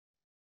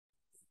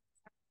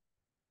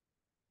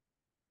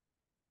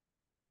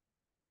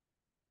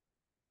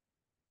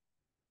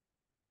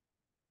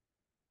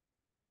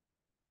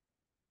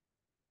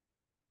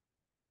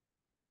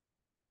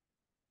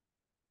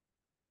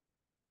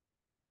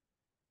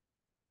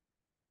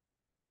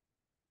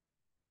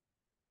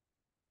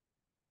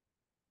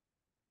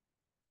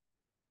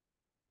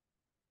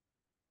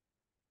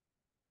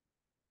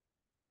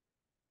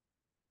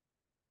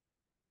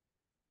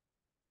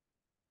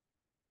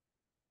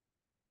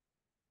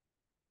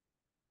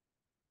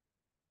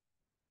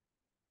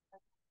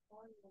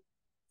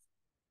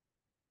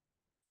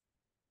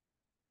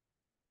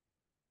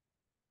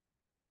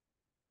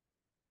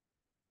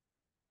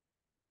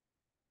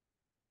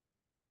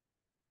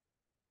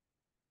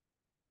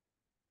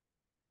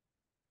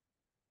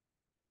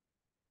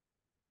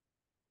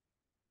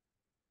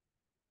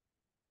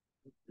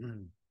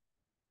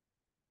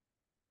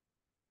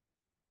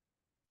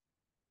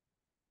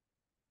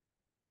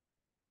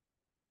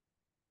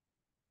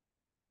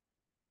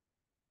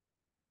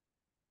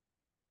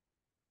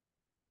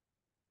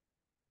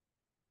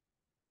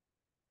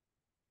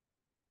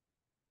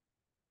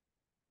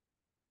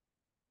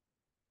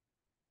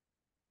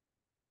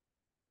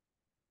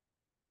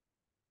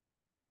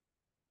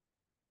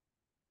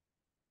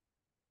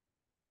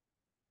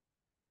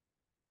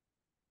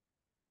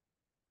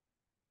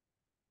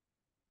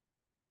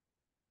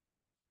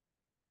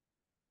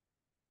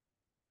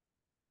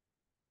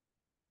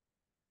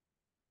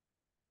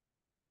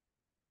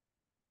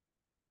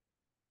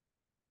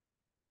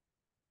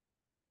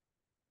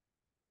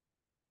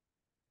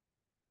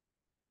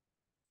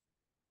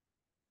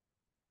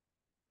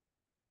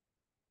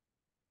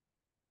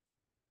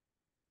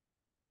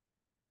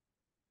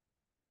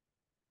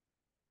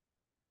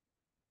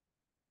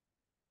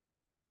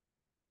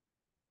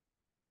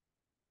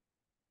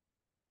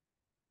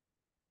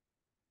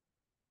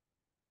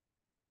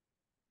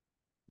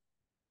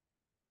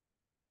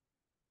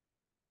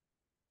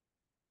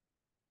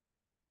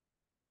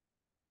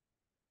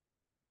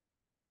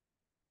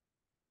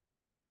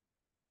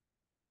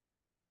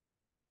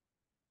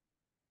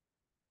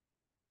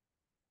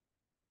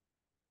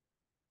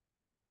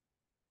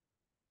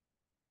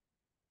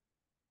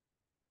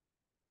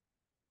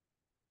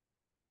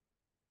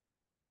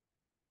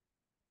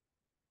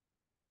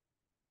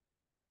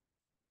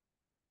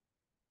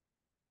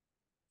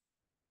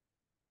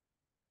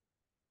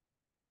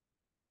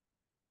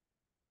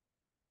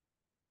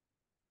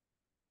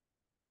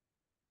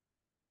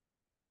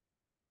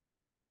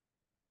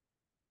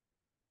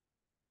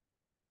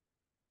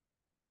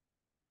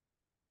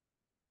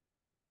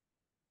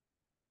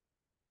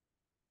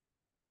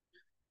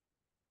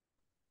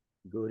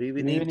Good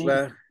evening,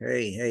 class.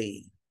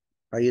 Hey.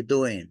 How you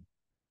doing?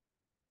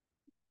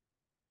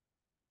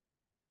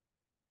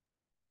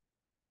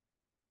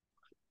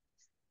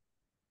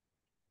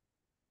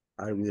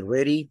 Are we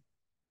ready?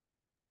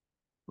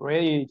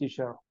 Ready,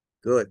 teacher.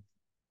 Good.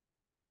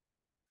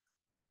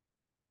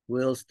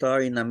 We'll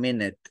start in a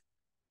minute.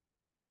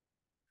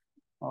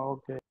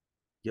 Okay.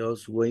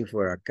 Just wait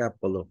for a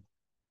couple of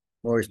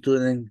more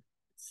students.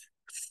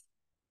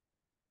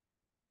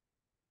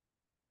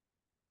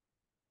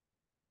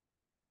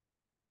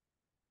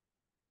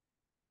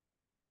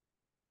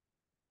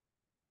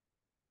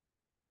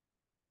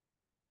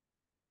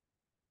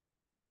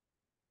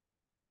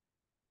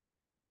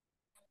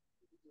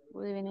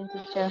 Good evening,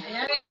 teacher.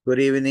 Good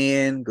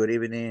evening. Good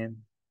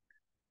evening.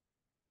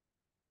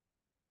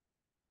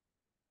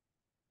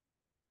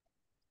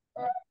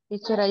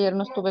 Teacher, ayer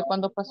no estuve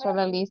cuando pasó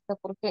la lista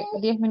porque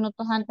 10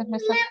 minutos antes me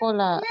sacó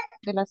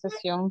de la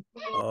sesión.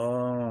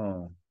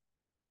 Oh,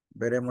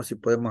 veremos si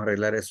podemos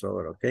arreglar eso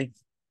ahora, ¿ok?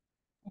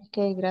 Ok,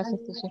 gracias,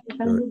 teacher.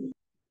 Good.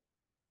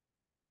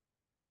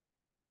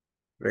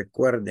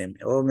 Recuerden,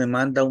 o me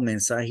manda un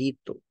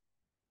mensajito.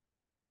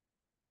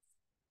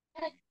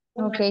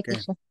 Ok,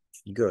 teacher.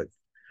 Good.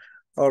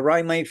 All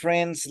right, my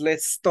friends,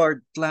 let's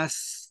start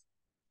class.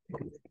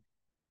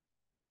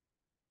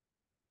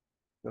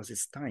 Because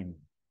it's time.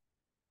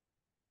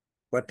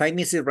 What time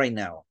is it right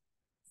now?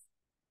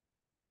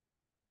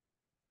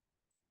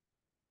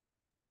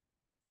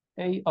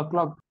 8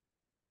 o'clock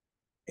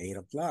 8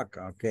 o'clock,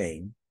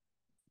 okay.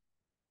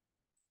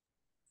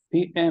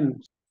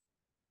 p.m.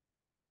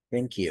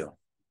 Thank you.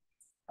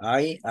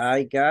 I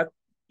got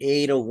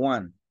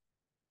 8:01.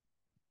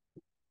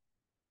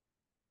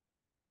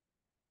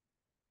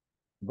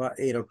 But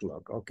 8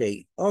 o'clock,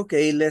 okay.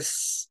 Okay,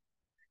 let's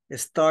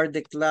start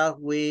the class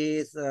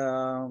with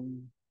a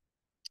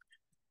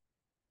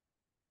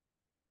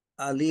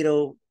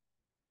little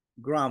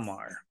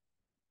grammar.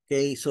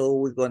 Okay, so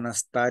we're gonna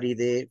study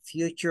the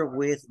future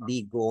with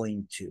be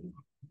going to.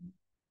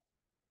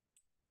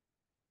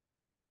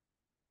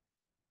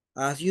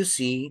 As you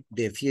see,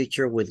 the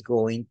future with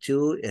going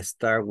to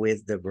start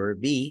with the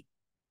verb be.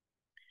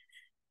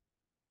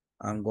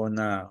 I'm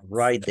gonna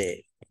write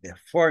the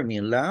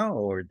formula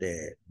or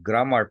the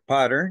grammar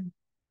pattern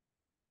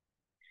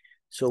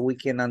so we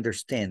can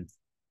understand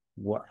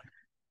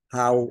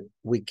how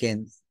we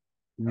can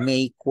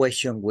make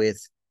question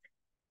with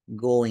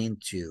going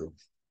to.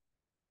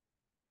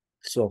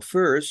 So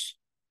first,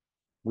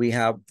 we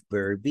have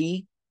verb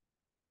be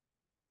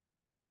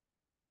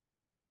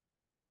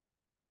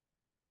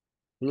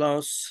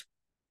plus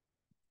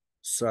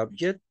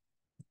subject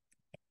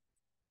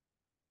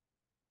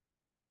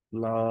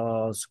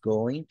plus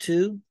going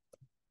to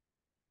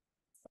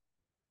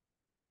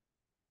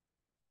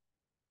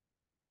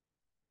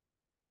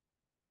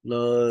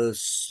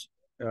plus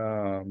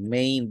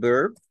main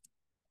verb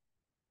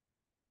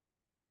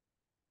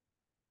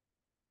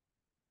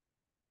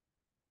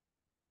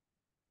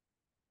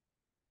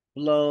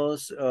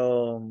plus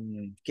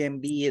can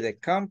be the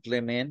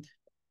complement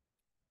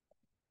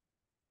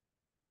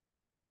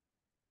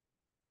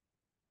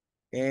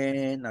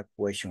and a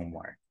question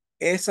mark.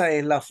 Esa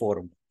es la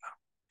fórmula,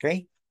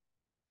 okay?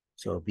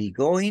 So be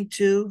going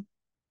to,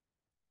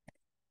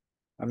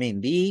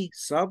 be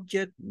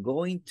subject,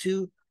 going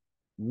to,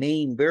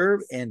 main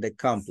verb, and the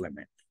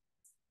complement.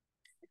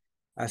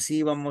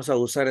 Así vamos a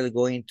usar el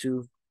going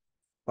to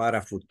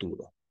para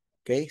futuro.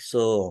 Okay,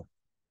 so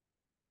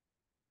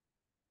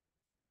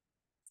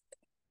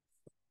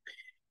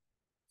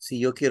si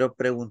yo quiero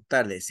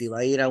preguntarle si va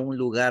a ir a un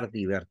lugar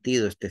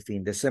divertido este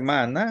fin de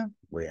semana,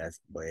 voy a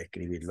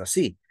escribirlo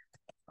así.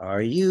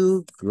 Are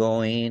you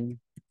going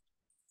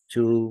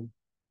to,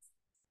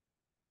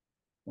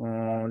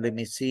 let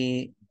me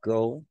see,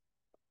 go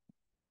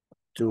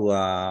to,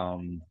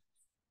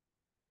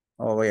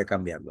 voy a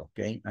cambiarlo,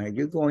 okay? Are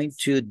you going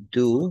to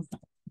do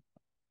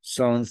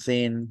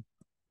something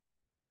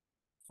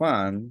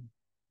fun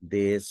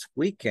this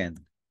weekend?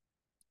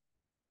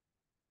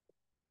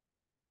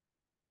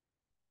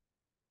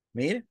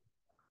 Mire,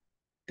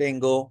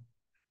 tengo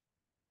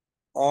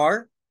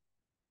are,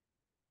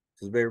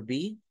 verb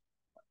be,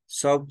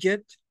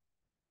 subject,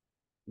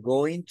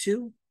 going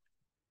to,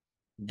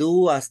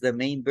 do as the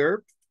main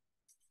verb,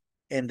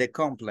 and the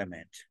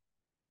complement.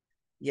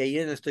 Y ahí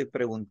le estoy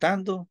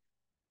preguntando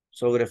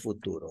sobre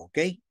futuro, ¿ok?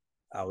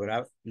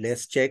 Ahora,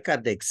 let's check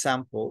at the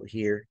example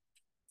here.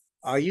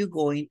 Are you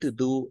going to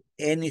do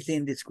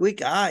anything this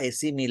week? Es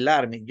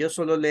similar. Yo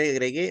solo le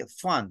agregué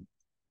fun.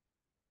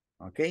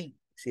 ¿Ok?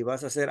 Si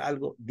vas a hacer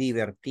algo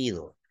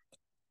divertido.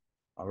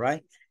 All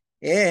right?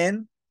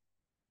 And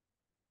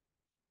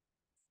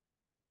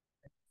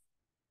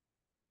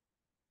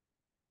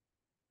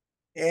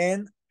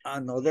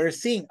another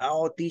thing.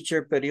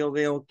 Teacher, pero yo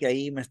veo que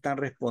ahí me están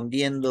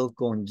respondiendo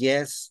con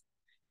yes.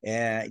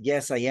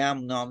 Yes, I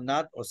am. No, I'm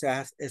not. O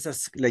sea,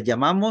 esas le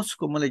llamamos,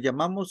 ¿cómo le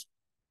llamamos?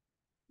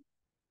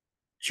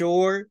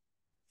 Sure.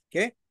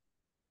 ¿Qué?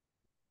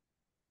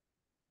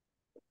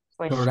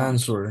 Short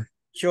answer.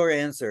 Sure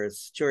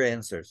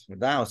answers,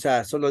 ¿verdad? O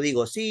sea, solo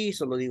digo sí,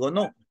 solo digo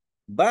no.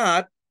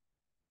 But,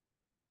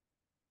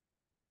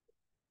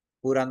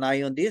 put an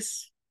eye on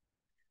this.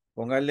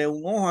 Póngale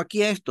un ojo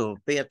aquí a esto.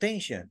 Pay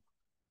attention.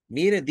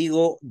 Mire,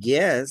 digo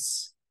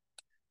yes,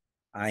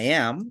 I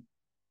am.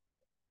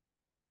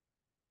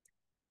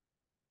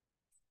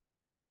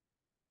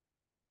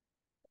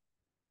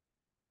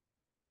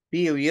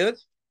 Period.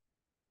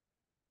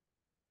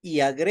 Y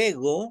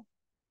agrego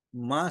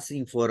más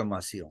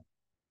información.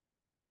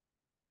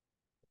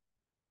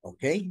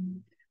 ¿Ok?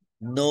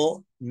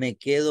 No me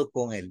quedo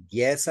con el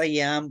yes, I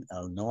am,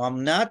 el no,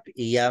 I'm not,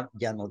 y ya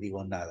no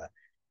digo nada.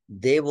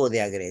 Debo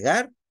de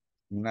agregar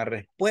una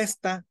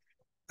respuesta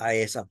a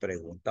esa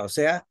pregunta. O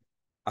sea,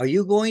 are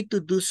you going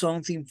to do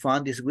something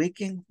fun this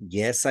weekend?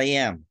 Yes, I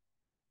am.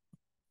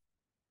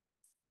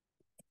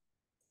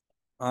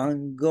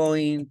 I'm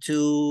going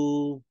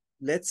to,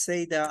 let's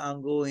say that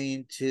I'm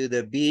going to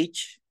the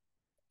beach.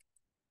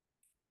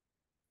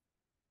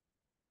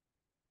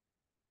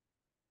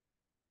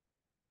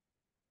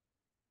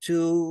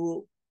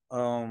 To, I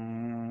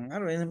don't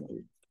know,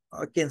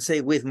 I can say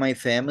with my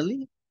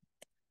family.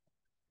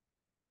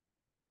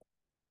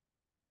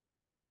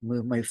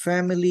 With my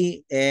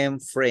family and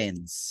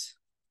friends.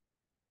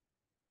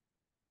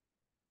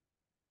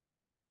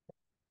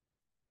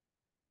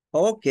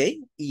 Ok,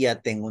 y ya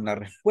tengo una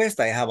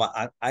respuesta.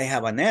 I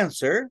have an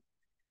answer.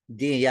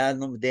 Ya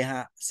nos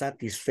deja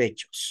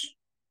satisfechos.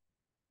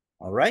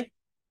 All right?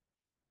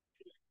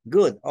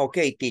 Good.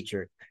 Okay,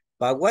 teacher.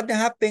 But what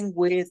happened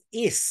with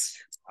is?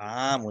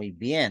 Muy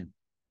bien.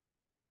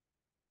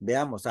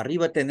 Veamos,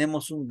 arriba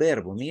tenemos un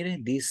verbo.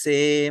 Miren,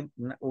 dice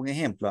un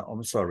ejemplo.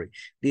 I'm sorry.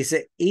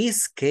 Dice,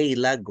 is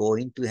Kayla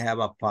going to have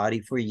a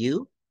party for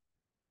you?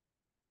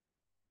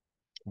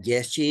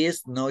 Yes, she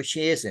is. No,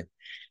 she isn't.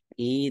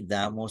 Y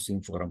damos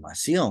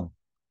información.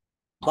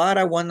 But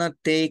I want to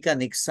take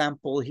an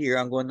example here.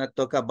 I'm going to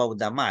talk about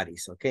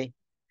Damaris, okay?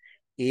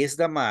 Is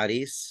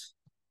Damaris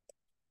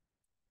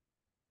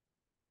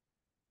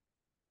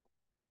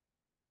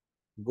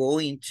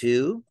going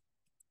to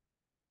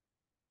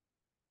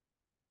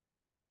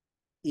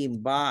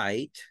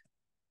invite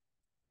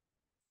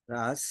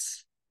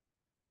us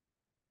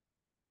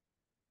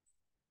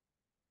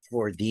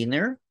for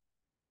dinner?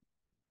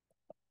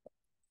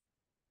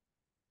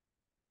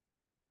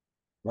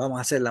 Vamos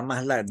a hacerla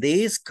más larga.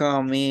 This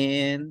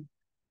coming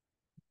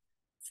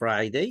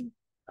Friday.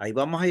 Ahí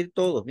vamos a ir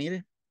todos,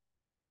 mire.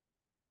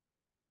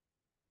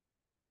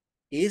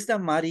 Is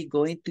Damari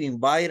going to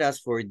invite us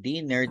for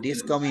dinner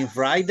this coming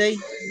Friday?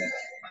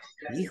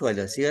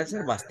 Híjole, sí va a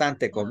ser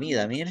bastante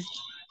comida, mire.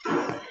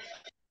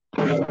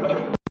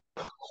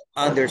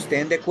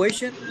 Understand the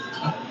question?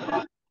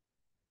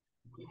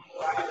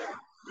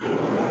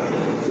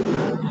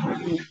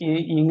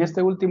 Y en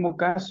este último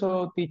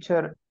caso,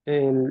 teacher,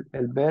 el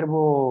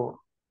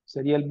verbo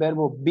sería el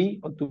verbo be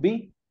o to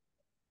be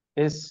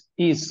es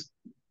is.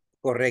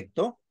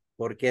 Correcto,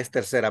 porque es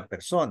tercera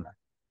persona.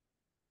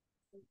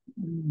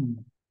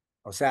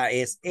 O sea,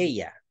 es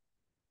ella.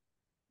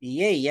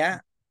 Y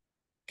ella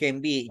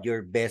can be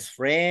your best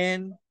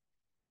friend,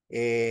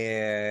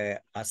 a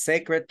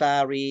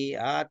secretary,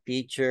 a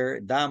teacher,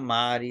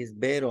 Damaris,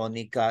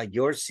 Verónica,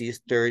 your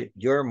sister,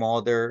 your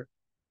mother,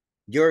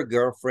 your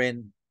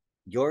girlfriend,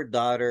 your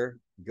daughter,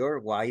 your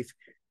wife,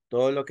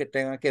 todo lo que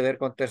tenga que ver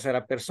con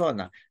tercera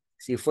persona.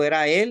 Si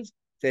fuera él,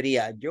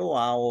 sería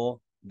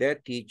Joao, the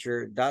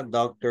teacher, the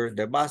doctor,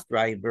 the bus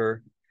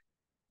driver,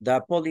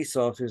 the police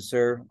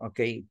officer, ok,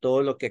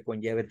 todo lo que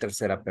conlleve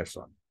tercera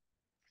persona.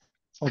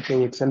 Ok,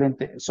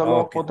 excelente.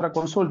 Solo Ok. otra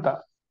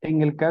consulta.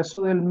 En el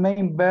caso del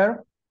main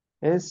verb,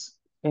 es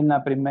en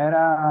la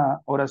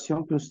primera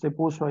oración que usted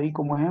puso ahí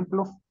como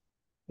ejemplo,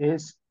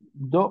 es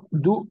do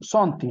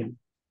something.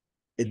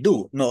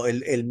 Do, no,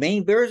 el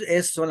main verb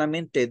es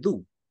solamente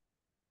do.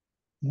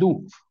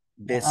 Do.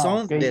 De Ok.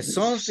 Sometimes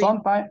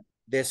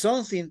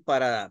something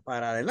para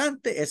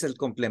adelante es el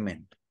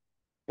complemento.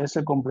 es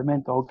el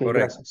complemento. Ok,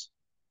 Correcto. gracias.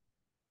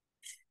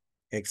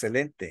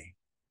 Excelente.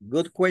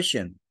 Good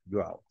question,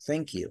 Joao.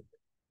 Thank you.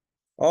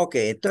 Ok,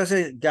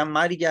 entonces ya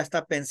Mari ya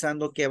está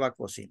pensando qué va a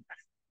cocinar.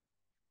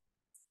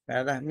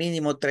 ¿Verdad?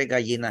 Mínimo 3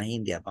 gallinas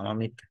indias,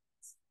 mamita.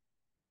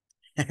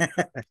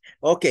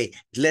 Ok,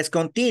 let's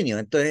continue.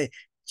 Entonces,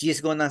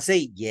 she's gonna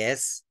say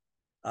yes.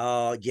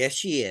 Yes,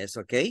 she is,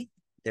 ok.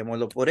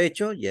 Démoslo por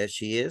hecho. Yes,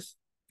 she is.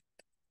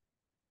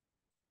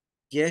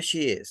 Yes,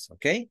 she is,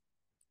 ok.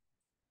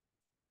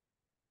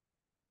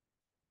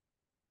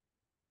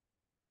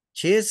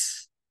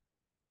 She's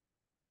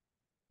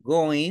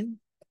going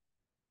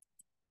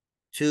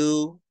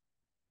to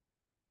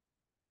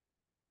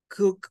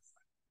cook,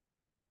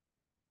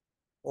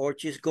 or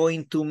she's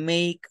going to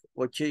make,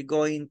 or she's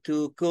going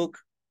to cook.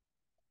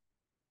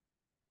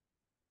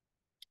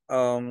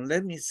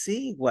 Let me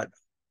see what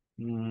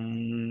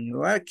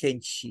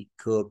can she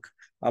cook?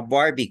 A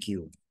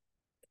barbecue.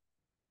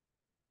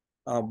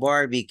 A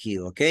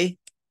barbecue, okay?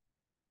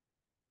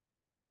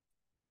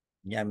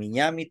 Yummy,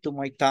 yummy to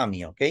my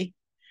tummy, okay?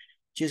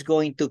 She's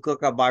going to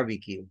cook a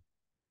barbecue.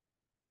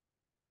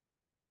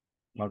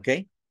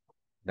 Okay,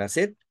 that's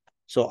it.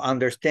 So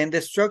understand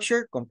the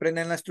structure,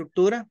 comprenden la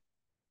estructura.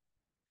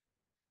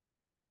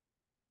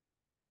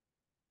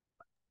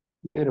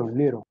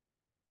 Little.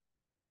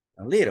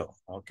 A little,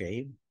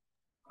 okay.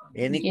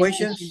 Any Yes,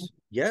 questions?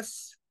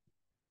 Yes.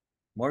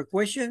 More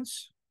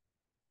questions?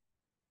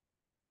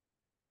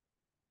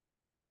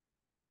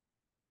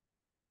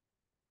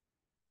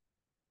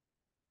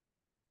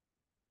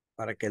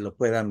 Para que lo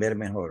puedan ver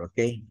mejor,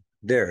 okay?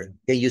 There.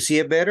 Can you see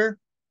it better?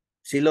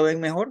 ¿Sí lo ven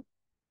mejor?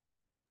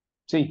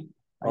 Sí,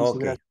 ahí sí, Okay,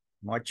 gracias.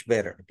 much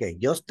better. Okay,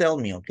 just tell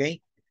me,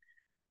 okay?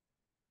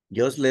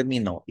 Just let me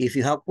know. If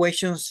you have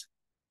questions,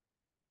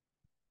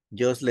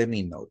 just let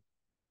me know.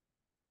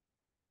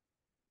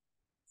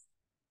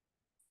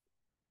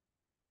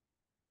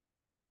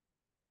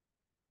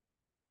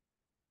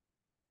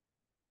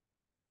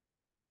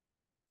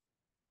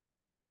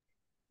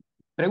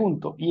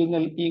 Pregunto, y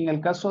en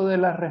el caso de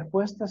las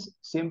respuestas,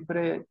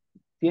 siempre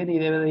tiene y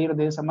debe de ir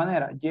de esa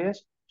manera.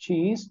 Yes,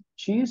 she's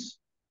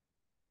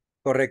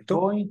 ¿Correcto?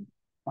 going.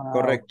 Ok.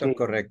 Correcto,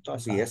 correcto,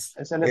 así Ajá. es.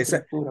 Esa es la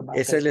estructura, Esa es la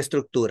perfecto.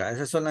 estructura,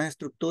 esas son las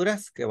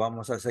estructuras que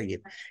vamos a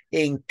seguir.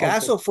 En Ok,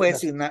 caso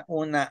fuese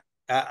gracias.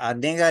 a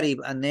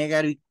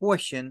negative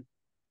question,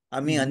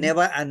 I mean, Ujú.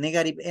 a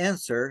negative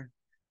answer,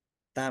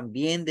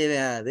 también debe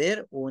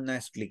haber una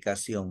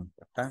explicación,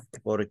 ¿verdad?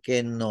 ¿Por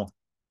qué no?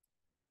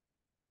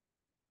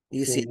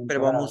 Y Ok, siempre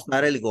vamos a encuadrado.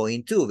 usar el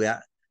going to,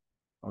 ¿verdad?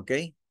 Ok.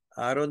 I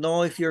don't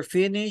know if you're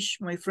finished,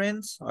 my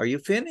friends. Are you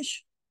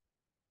finished?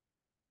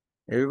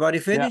 Everybody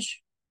Ya,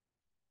 finished?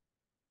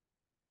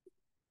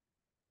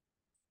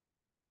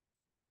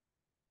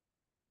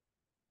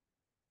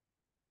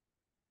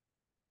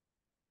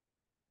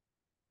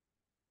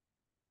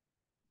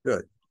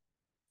 Good.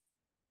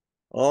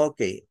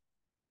 Ok.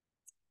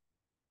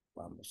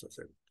 Vamos a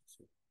hacer.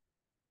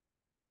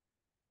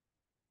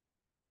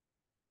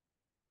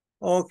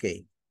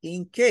 Okay,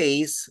 in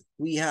case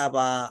we have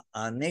a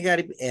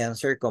negative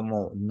answer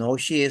como no,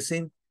 she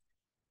isn't,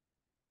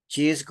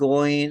 she is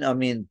going, I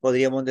mean,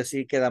 podríamos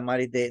decir que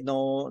Damaris de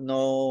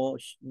no,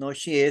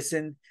 she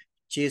isn't,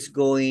 she's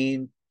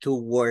going to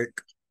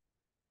work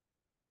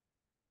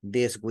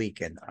this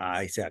weekend.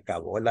 Ay, se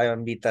acabó la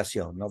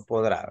invitación, no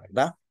podrá,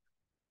 ¿verdad?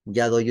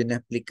 Ya doy una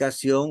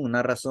explicación,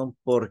 una razón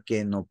por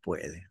qué no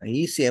puede.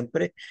 Y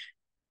siempre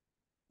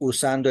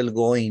usando el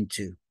going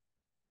to.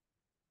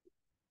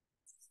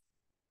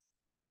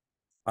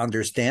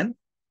 Understand?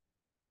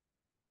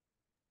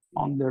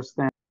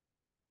 understand.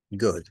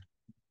 Good.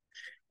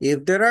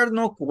 If there are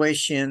no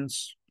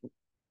questions,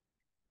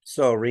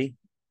 sorry,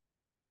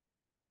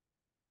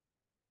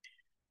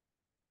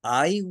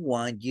 I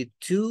want you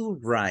to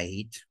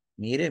write,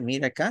 mire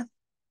acá.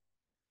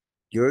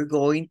 You're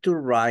going to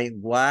write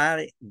what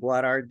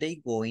are they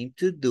going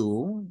to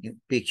do?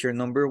 Picture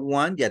number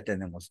 1, ya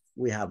tenemos,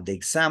 we have the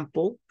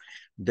example.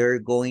 They're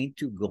going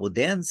to go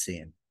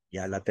dancing.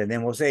 Ya la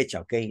tenemos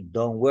hecha, okay?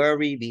 Don't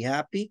worry, be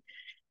happy.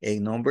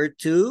 And number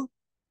 2,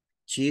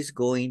 she's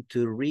going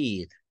to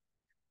read.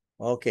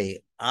 Okay,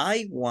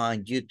 I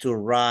want you to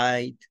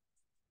write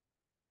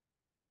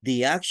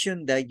the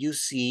action that you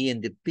see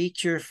in the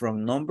picture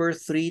from number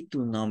 3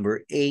 to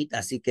number 8.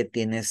 Así que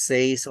tienes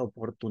 6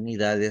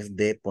 oportunidades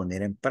de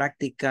poner en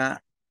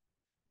práctica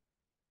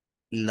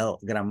la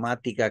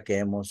gramática que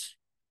hemos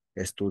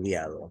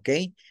estudiado, ¿ok?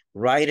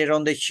 Write it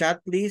on the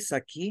chat, please,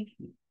 aquí.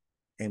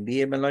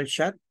 Envíemelo al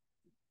chat.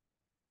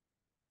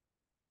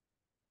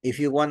 If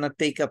you want to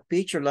take a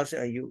picture, let's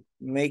say you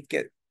make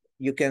it,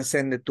 you can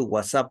send it to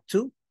WhatsApp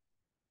too.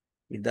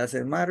 It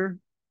doesn't matter.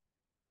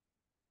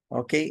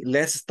 Okay,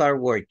 let's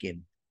start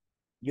working.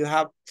 You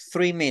have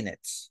 3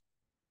 minutes.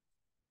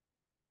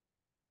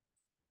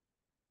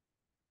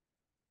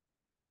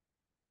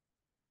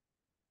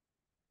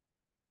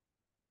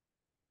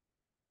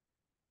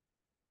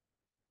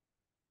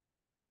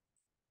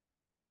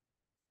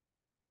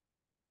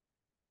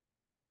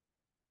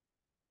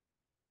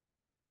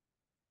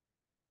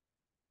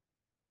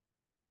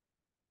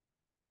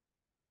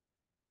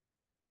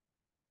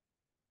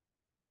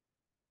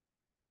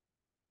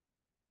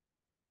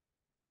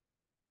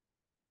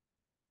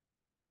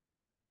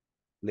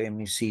 Let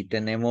me see,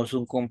 tenemos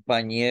un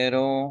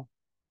compañero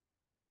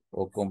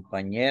o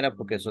compañera,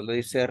 porque solo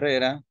dice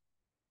Herrera.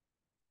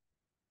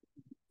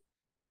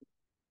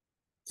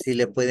 Si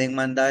le pueden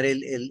mandar el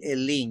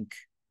link.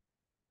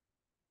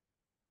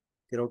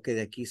 Creo que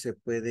de aquí se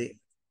puede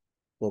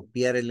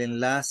copiar el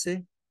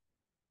enlace.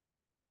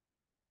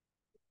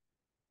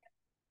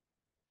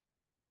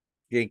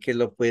 Que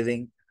lo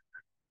pueden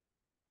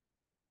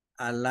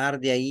alar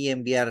de ahí y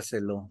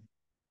enviárselo.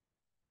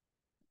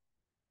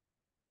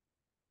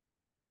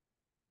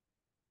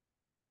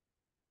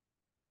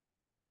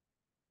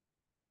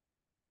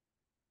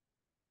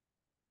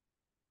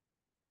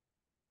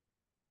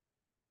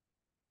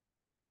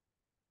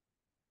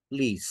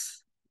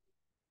 Please.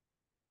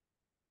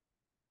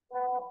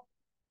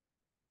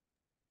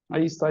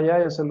 Ahí está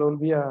ya se lo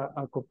volví a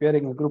copiar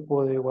en el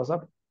grupo de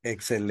WhatsApp.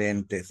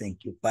 Excelente, thank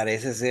you.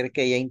 Parece ser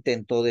que ella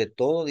intentó de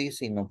todo,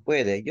 dice, y no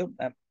puede.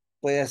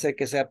 Puede ser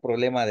que sea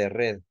problema de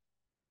red.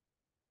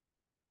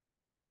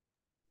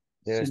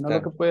 Debe Si no, lo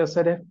estar. que puede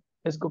hacer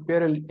es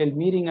copiar el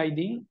meeting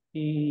ID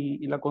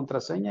y la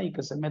contraseña y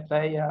que se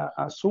meta ella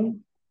a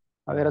Zoom.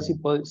 A ver así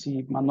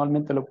si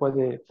manualmente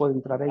puede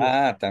entrar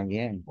ella Ah,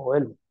 también. o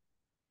él.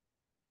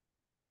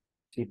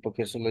 Sí,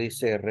 porque eso lo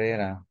dice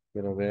Herrera.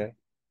 Quiero ver.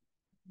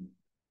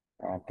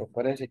 Ah, pues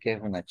parece que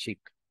es una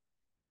chica.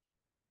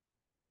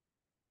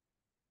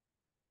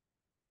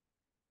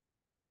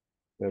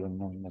 Pero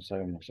no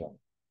sabemos aún.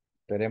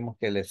 Esperemos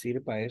que le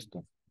sirva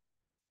esto.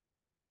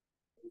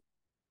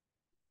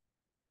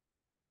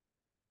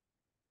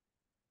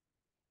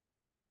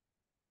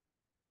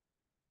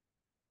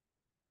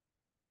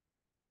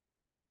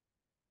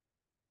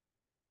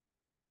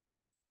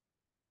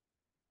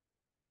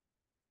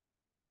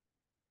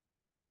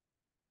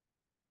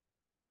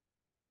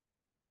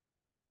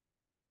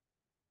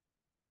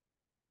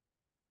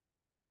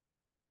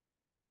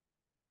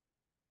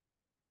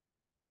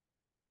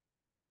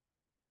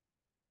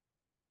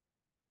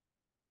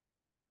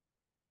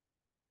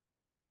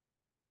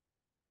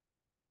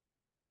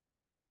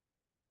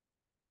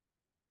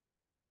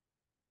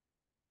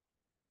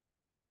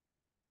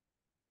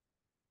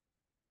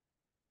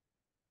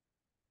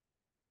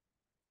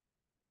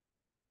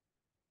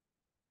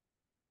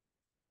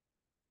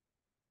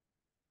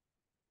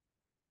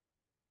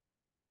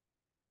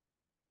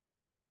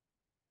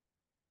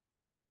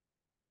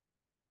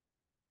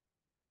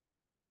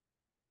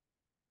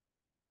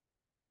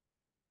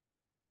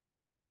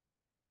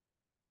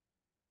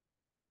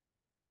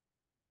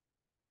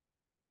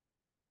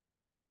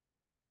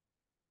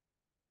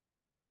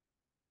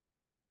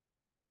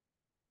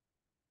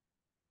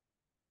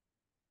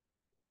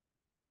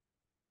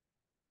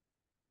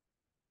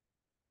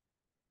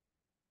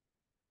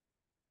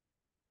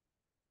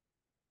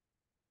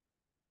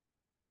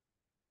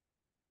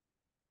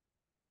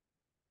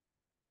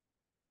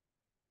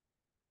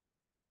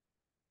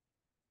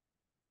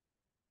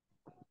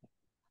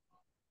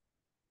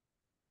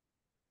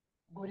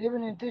 Good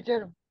evening,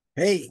 teacher.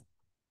 Hey.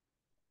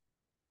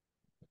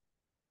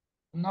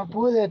 No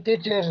pude,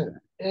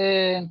 teacher,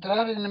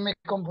 entrar en mi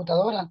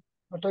computadora.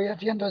 Lo estoy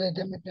haciendo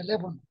desde mi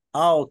teléfono.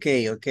 Ah, ok.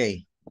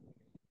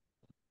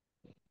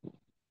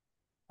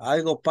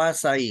 Algo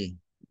pasa ahí.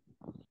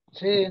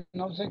 Sí,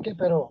 no sé qué,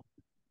 pero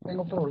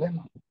tengo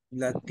problemas.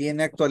 ¿La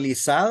tiene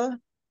actualizada?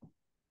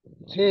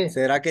 Sí,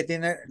 ¿Será que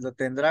lo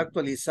tendrá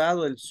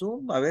actualizado el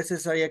Zoom? A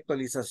veces hay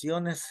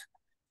actualizaciones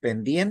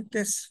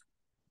pendientes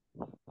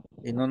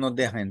y no nos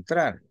deja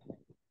entrar.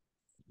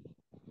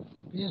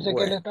 fíjense que le he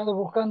Bueno, estado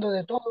buscando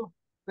de todo,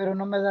 pero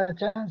no me da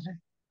chance. Me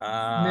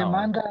ah,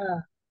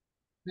 manda,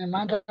 me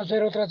manda a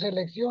hacer otras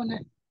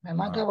selecciones, me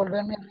manda a ah,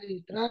 volverme a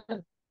registrar,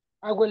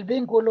 hago el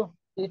vínculo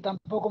y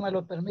tampoco me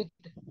lo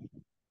permite.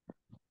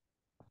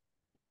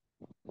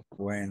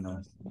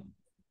 bueno.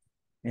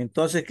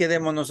 Entonces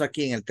quedémonos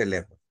aquí en el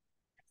teléfono.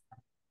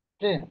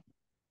 Sí,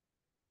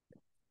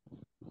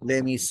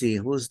 Let me see,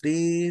 who's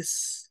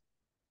this?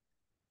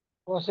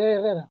 José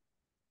Herrera,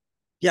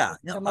 Yeah,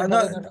 de no,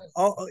 Magdalena.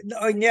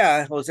 no,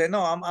 yeah, Jose,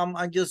 no,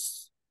 I'm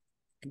just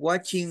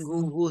watching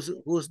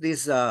who's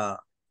this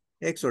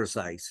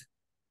exercise?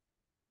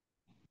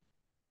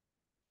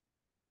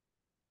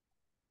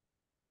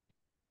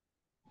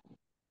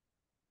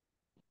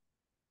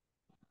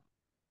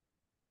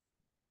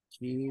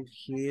 He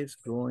is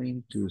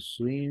going to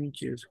swim.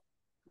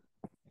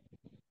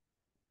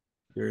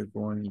 They're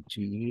going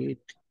to eat.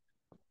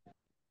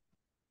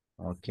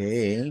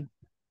 Okay.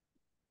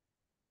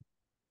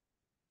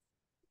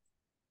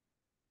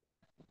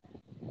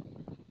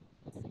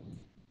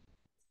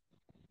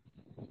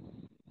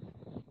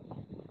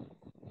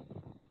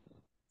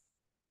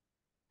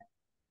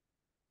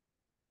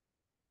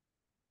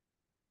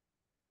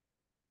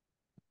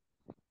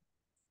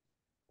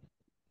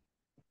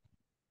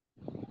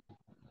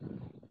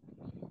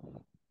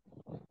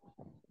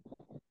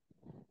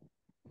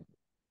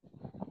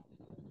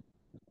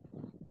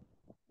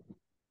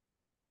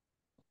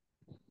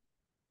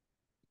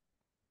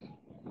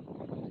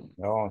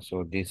 Oh,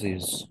 so this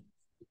is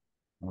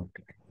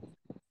okay.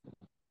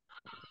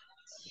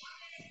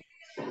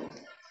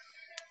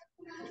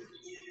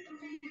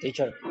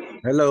 Teacher,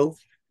 Hello.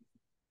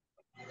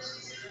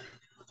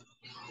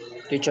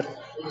 teacher.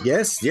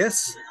 Yes,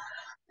 yes.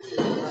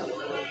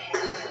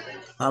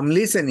 I'm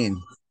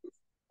listening.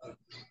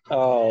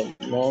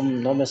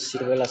 No me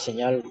sirve la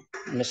señal,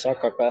 me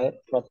saca cada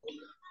rato.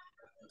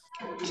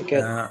 Así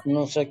que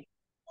no sé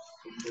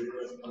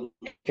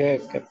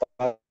qué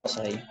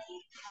pasa ahí.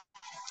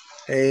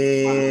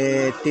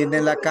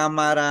 Tiene la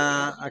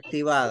cámara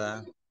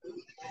activada.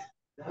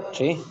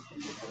 Sí,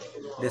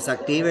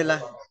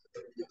 Desactívela.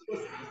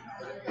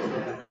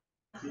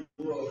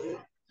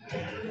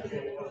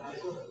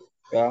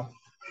 ya.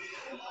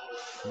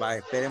 Va,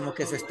 esperemos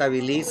que se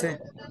estabilice.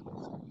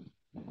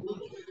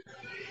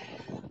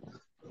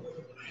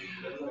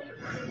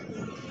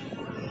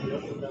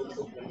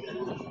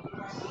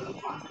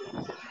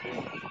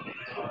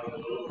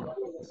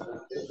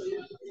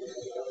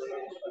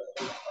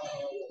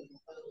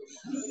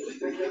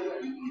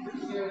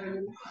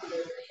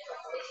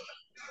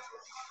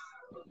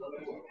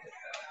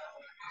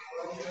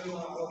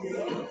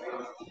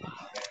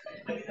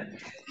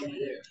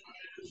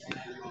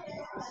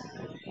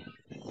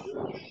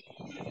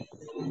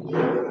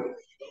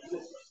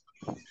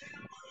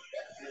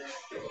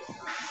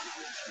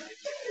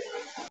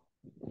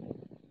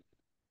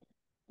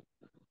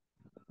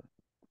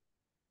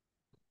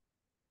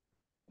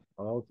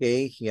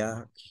 Okay,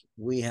 here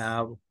we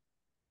have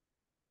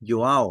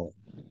Joao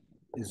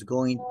is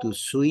going to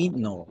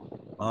swim. No.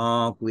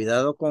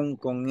 Cuidado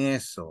con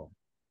eso.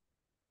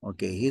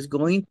 Okay, he's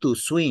going to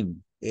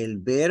swim. El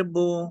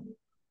verbo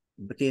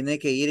tiene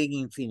que ir en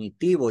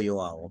infinitivo,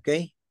 Joao, ¿ok?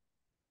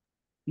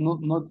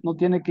 No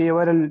tiene que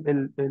llevar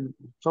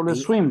solo el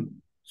Sí,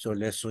 swim.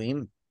 solo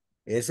swim.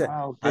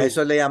 Ok. A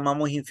eso le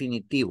llamamos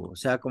infinitivo, o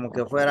sea, como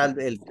que fuera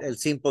el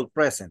simple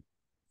present.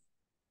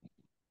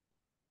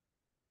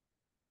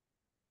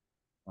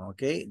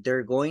 Okay,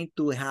 they're going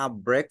to have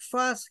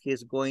breakfast.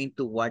 He's going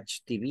to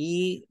watch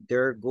TV.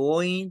 They're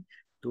going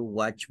to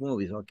watch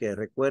movies. Okay,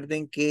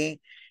 recuerden que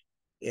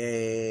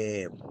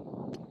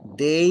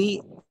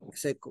they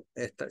se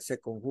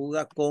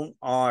conjuga con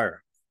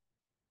are.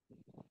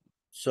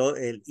 So,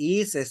 el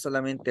is es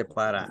solamente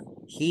para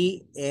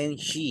he and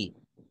she.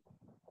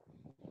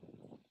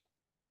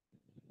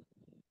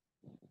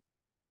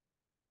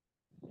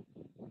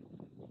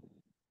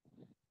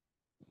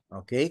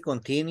 Okay,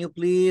 continue,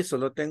 please.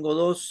 Solo tengo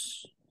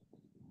dos.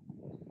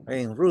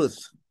 En Ruth.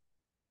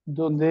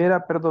 Donde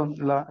era, perdón,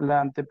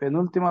 la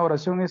antepenúltima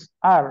oración es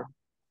are.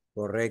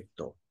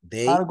 Correcto.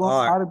 They Are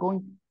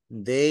going.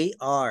 They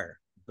are.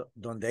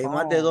 Donde hay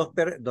más de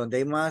donde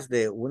hay más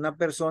de una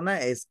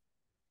persona es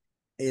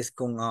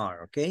con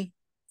are, ¿ok?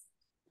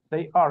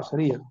 They are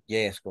sería.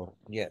 Yes,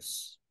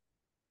 yes.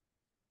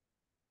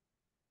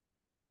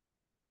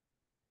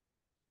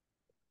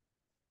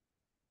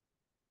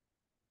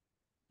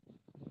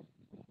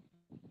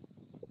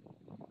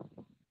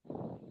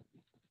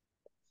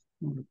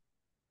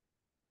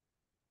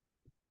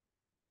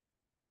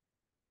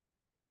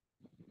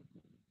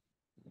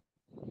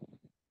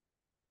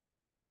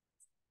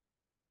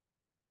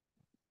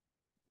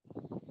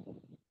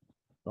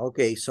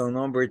 Okay, so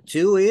number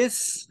 2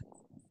 is.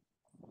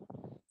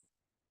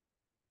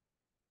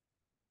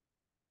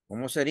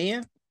 ¿Cómo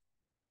sería?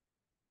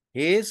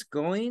 He's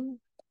going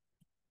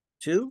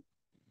to.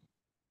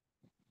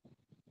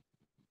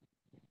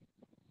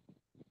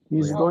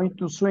 He's going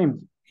to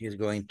swim. He's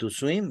going to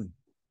swim.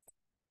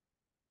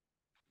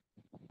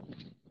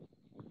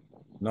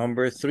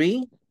 Number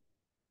 3.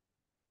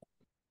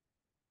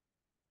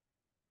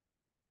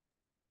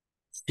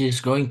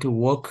 She's going to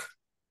walk.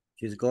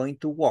 She's going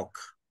to walk.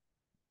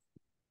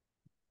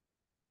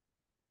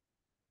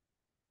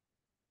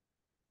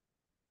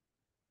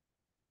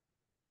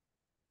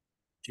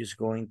 She's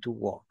going to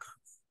walk.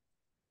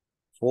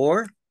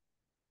 4.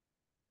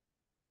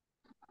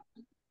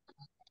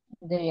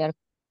 They are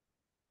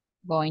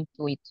going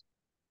to eat.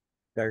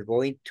 They're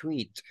going to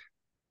eat.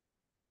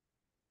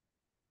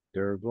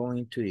 They're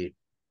going to eat.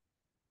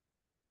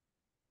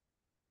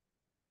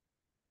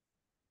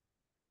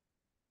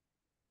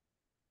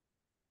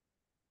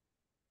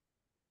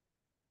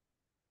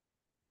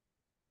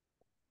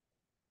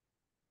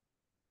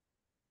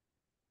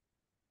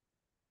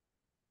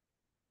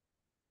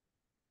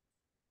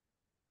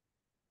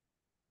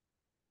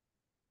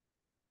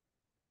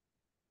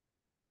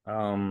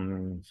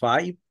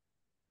 5.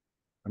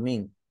 I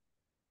mean,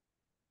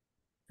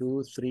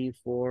 2, 3,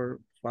 4,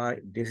 5.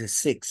 This is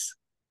 6.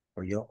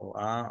 For you,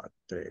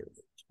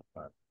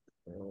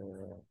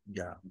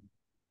 yeah.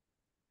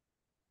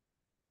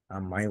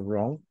 Am I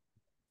wrong?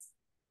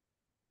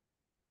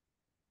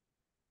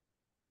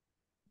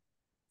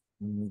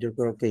 Yo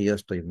creo que yo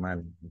estoy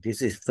mal.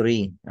 This is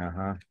 3.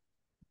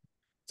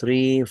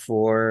 3,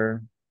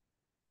 4,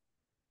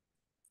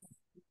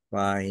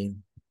 5,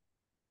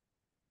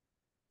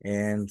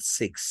 and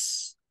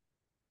 6.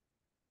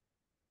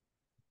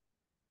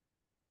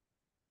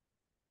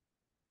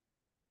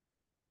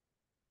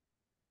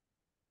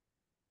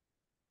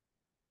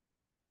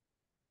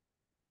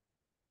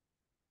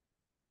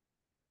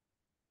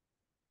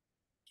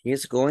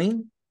 He's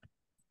going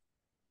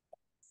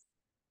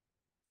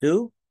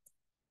to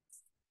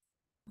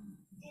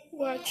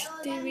Watch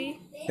TV.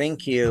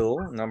 thank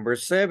you. Number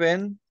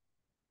 7.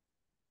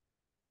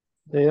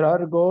 They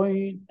are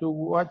going to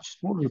watch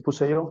movie,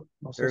 puse yo.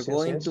 No sé They're si ese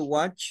going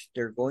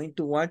es.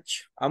 to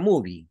watch a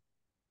movie.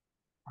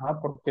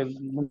 Porque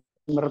no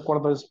me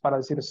recuerdo es para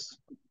decir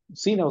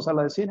cine o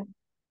sala de cine.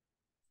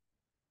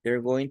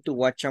 They're going to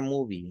watch a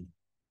movie.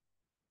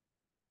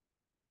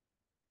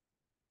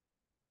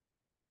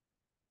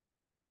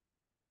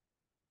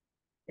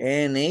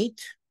 And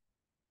 8.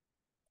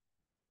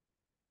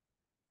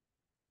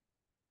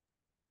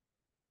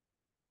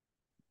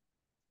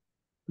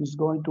 He's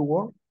going to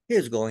work.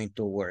 He's going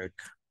to work.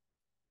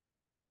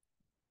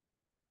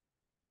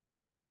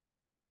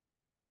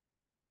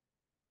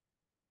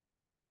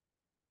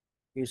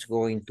 He's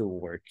going to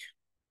work.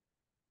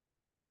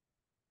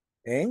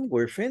 And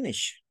we're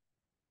finished.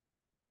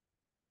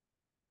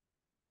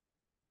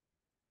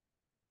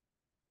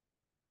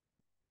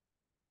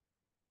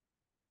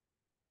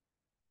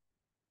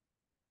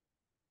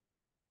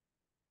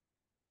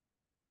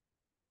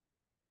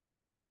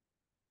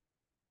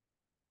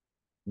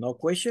 No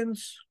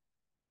questions?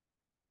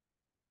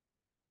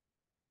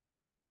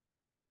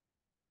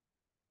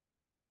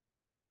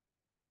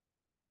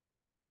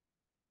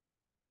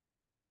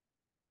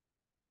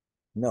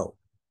 No.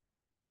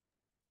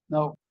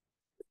 No.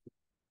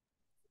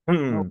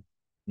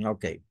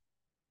 Okay.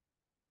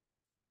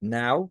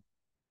 Now,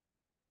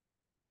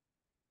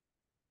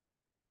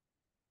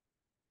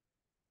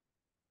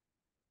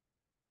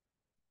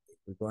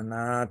 we're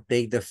gonna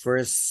take the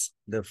first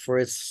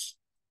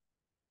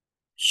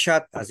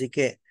shot. Así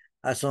que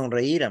a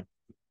sonreír.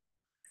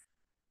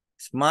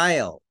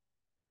 Smile.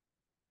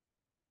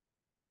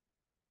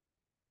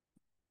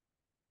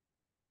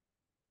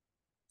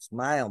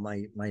 Smile,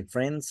 my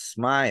friends,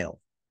 smile.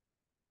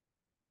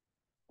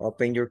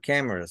 Open your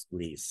cameras,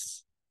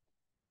 please.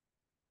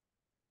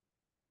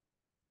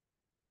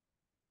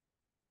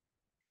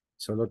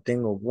 Solo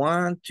tengo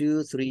 1,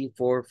 2, 3,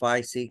 4,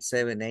 5, 6,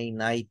 7, 8,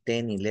 9,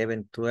 10,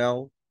 11,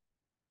 12.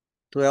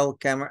 12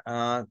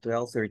 camera,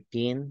 12,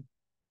 13,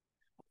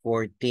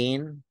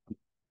 14,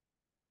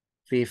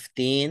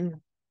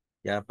 15.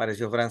 Ya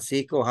apareció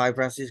Francisco. Hi,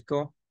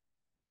 Francisco.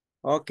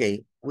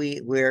 Okay,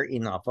 we're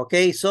enough.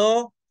 Okay,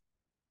 so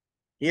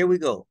here we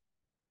go.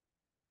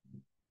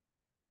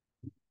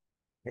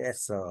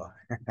 Eso.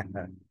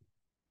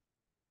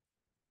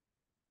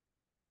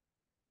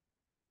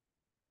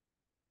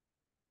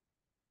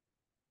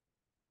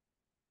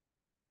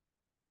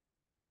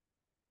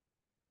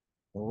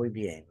 Muy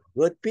bien.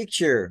 Good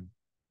picture.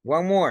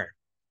 One more.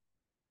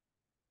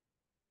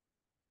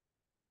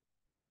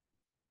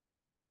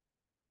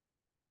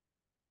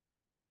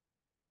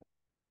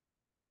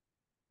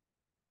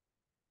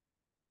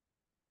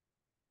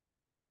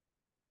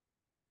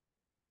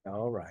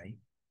 All right.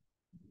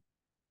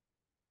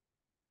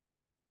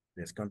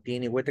 Let's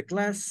continue with the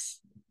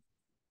class.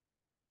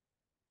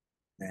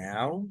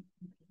 Now,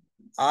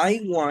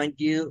 I want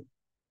you.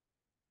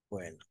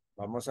 Bueno,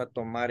 vamos a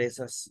tomar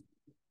esas.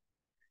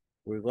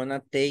 We're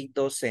gonna take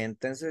those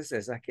sentences,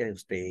 esas que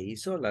usted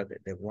hizo,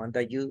 the one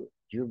that you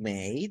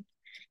made,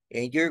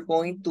 and you're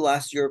going to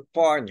ask your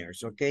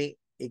partners, okay?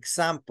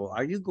 Example,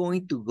 are you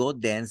going to go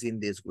dancing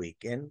this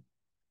weekend?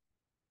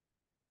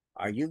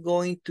 Are you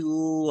going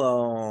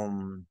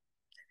to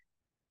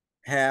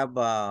have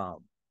are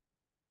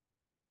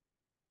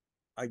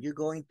you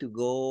going to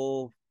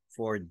go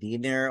for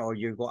dinner, or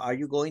are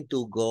you going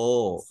to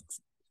go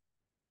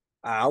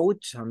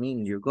out? I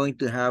mean, you're going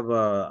to have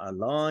a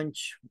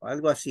lunch,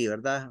 algo así,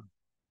 ¿verdad?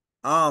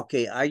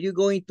 Okay, are you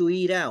going to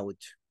eat out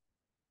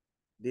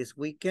this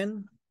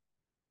weekend?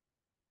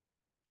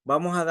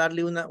 Vamos a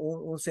darle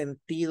un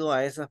sentido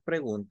a esas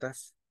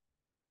preguntas.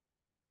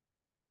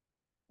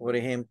 Por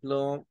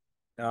ejemplo,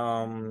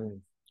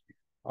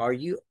 are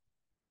you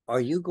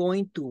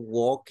going to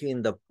walk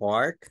in the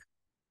park?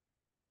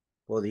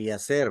 Podría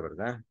ser,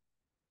 ¿verdad?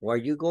 Or are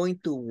you going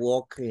to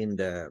walk in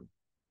the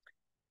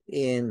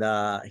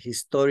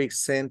historic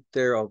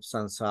center of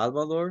San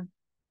Salvador?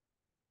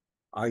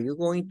 Are you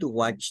going to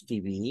watch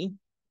TV?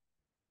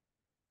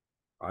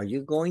 Are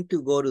you going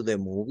to go to the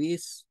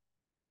movies?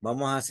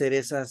 Vamos a hacer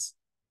esas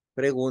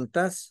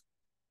preguntas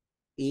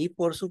Y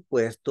por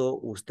supuesto,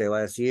 usted va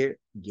a decir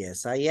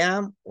yes I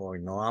am o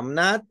no I'm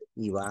not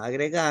y va a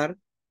agregar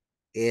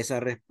esa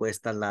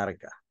respuesta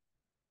larga.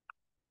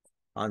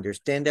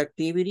 Understand the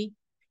activity?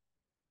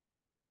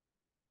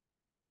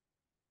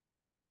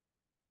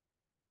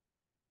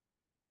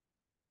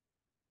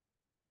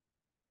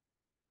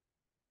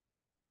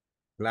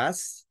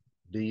 Class,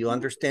 do you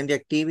understand the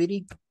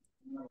activity?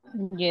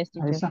 Yes, A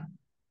teacher. esa.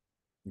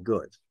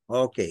 Good.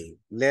 Okay,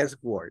 let's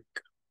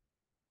work.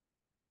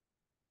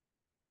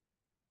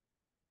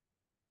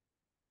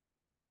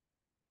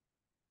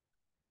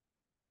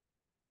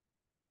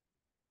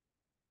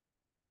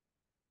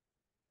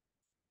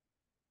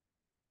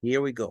 Here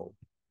we go.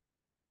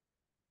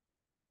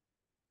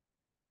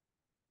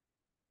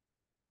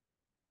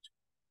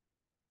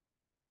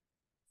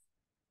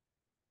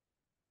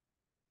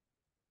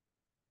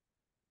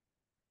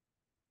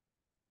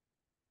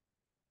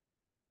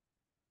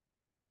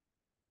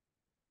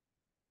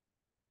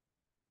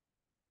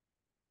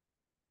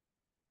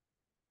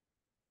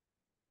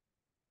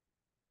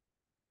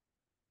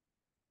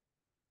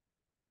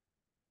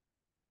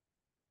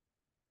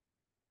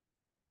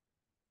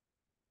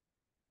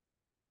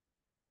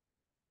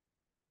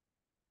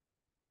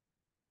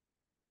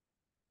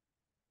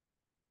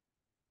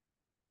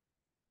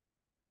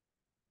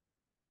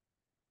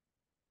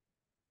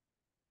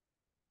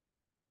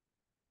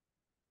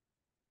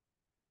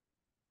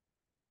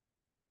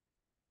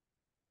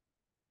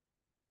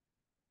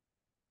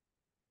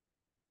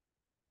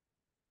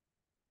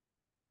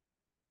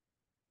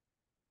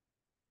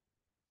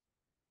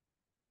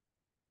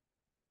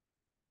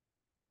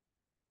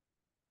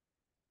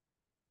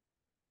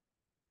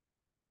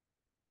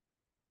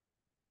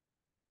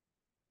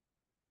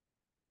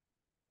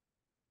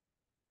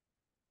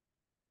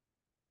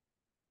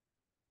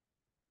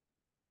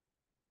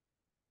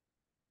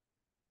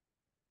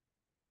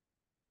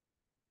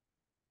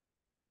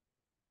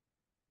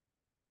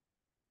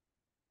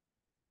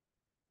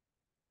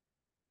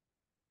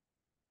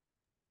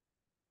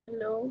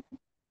 Hello.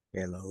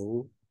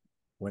 Hello,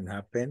 what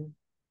happened?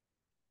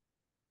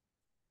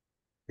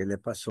 ¿Qué le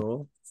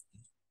pasó?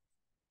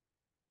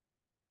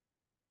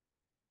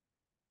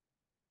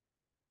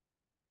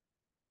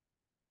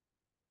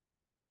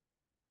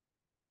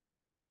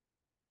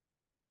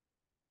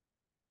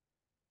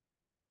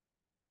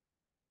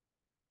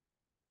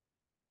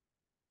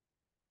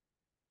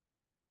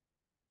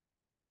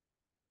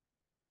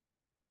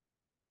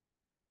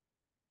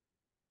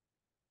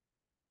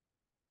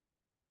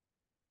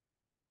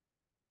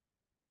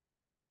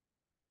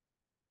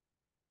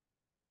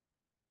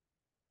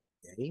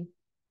 Okay.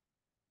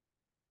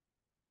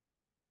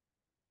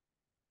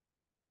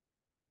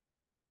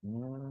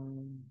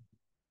 Mm,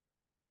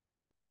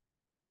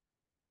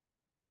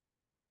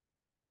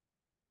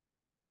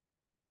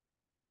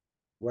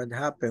 what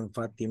happened,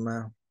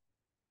 Fátima?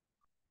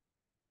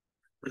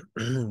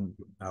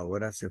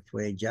 Ahora se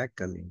fue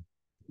Jacqueline.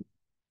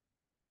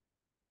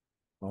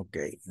 Ok,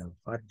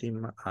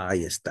 Fátima,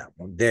 ahí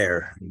estamos.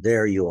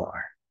 There you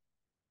are.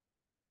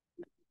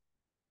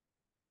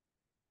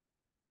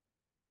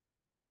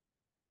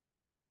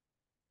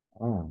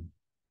 Oh,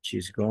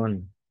 she's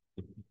gone.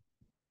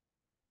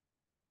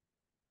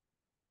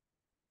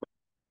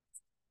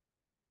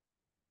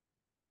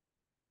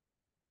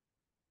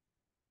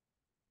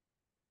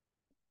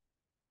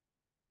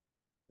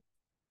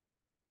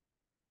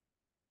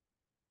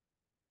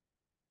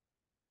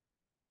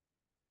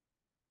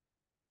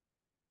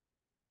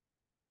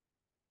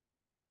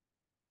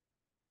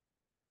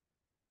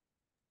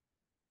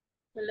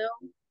 Hello.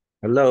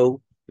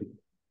 Hello.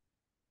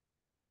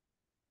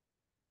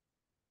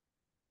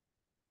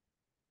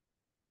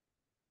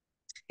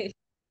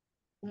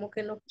 Como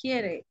que no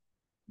quiere.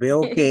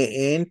 Veo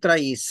que entra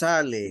y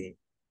sale.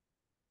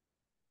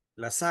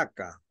 La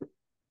saca.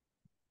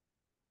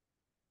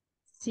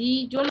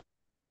 Sí, yo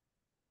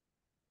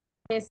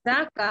me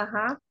saca,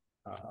 ajá.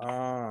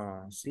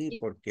 Ah, sí, Quizás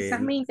porque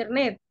mi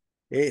internet.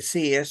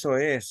 sí, eso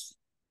es.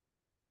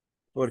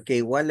 Porque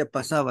igual le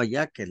pasaba a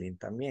Jacqueline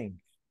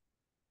también.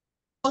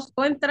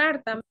 Costó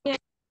entrar también.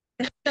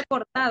 Está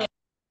cortado.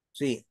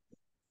 Sí,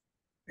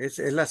 es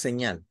la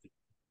señal.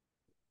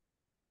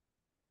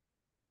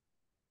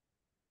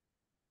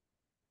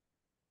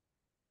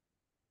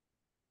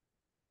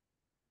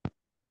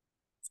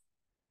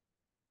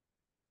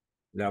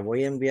 La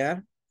voy a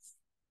enviar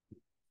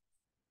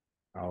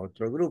a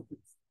otro grupo.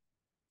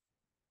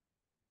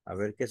 A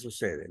ver qué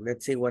sucede.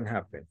 Let's see what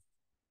happens.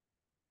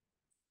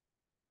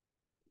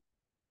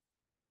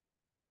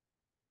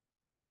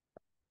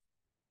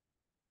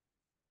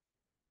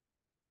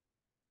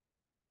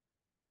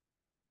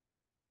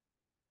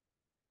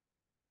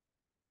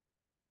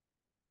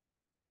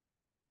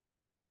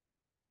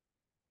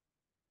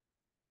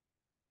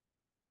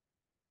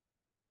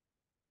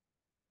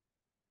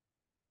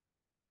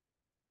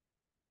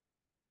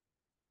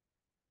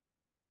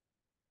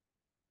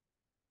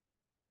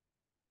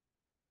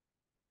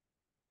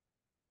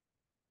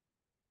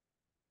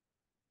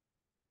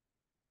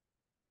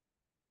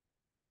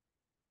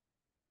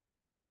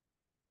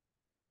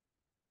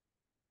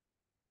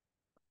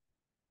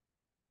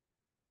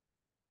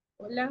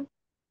 Hola.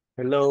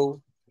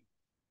 Hello.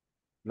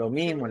 Lo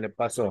mismo le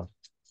pasó.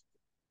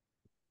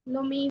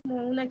 Lo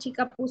mismo, una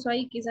chica puso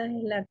ahí, quizás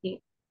es la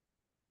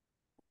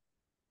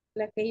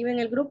que iba en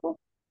el grupo.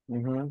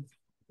 Ujú.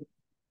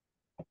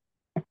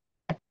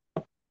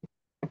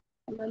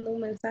 Mandó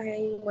un mensaje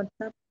ahí en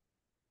WhatsApp.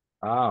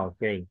 Ah,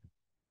 ok.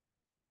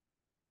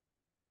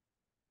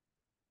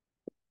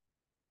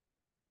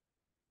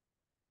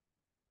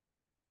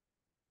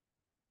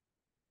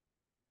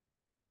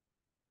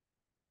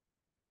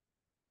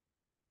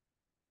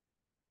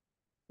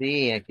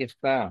 Sí, aquí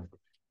está.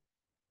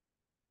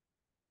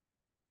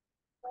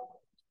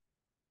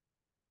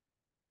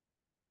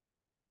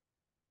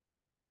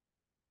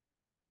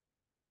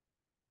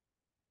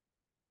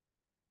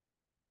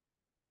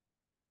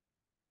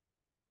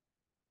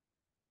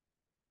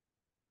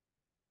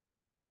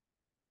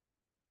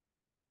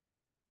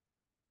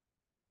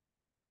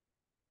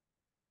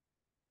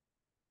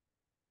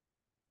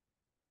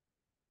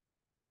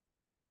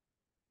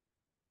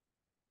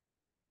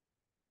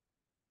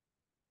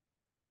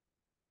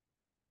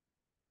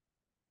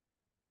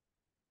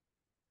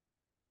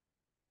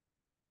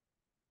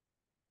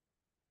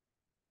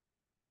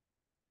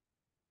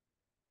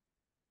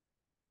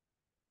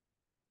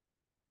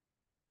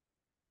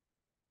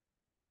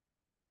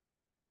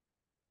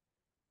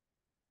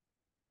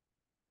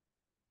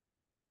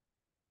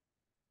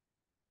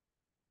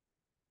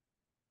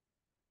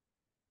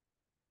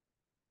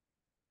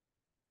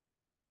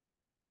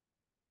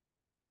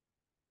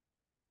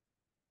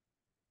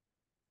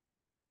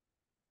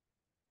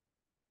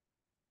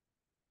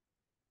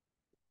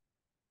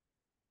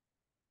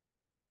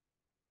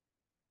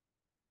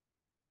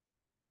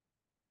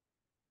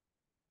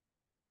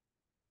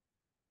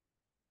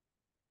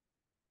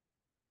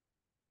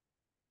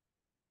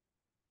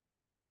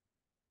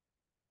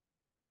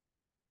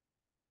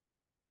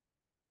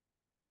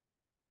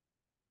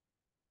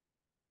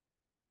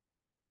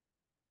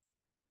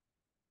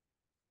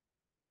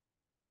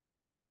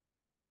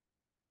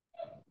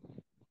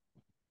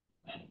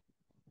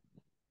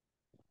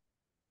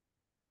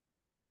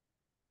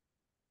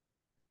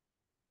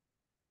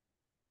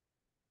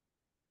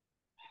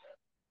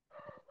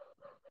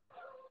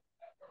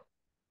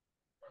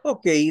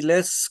 Okay,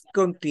 let's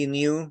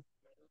continue.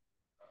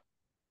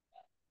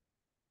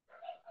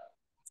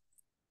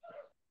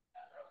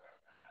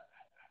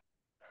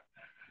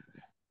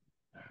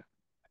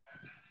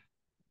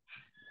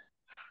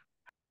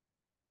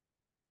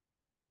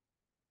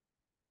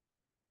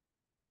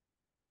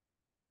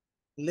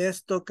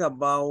 Let's talk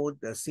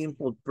about the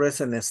simple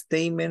present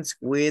statements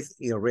with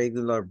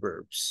irregular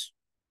verbs.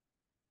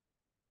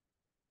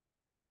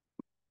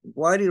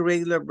 What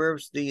irregular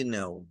verbs do you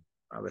know?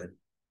 A ver,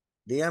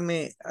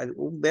 dígame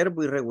algún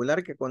verbo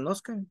irregular que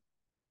conozcan.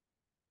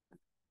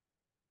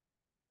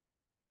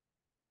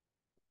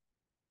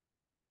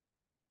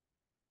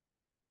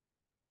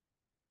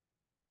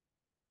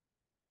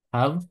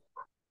 Have,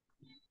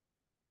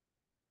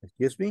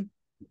 Excuse me.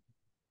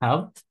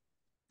 have,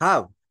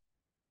 Have.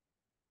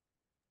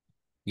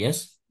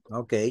 yes.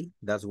 Okay,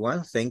 that's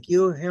one. Thank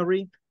you,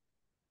 Henry.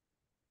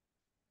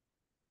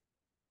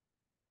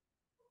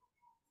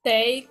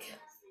 Take.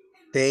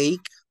 Take.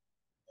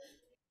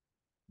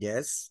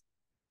 Yes.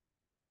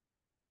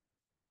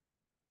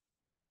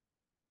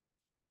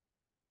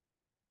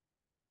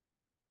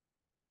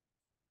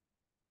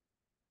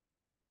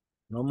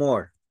 No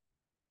more.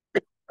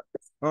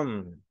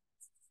 Um.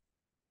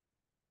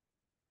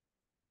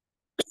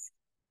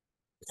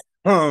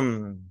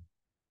 Um.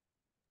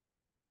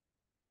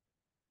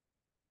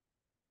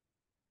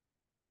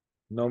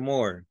 No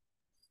more.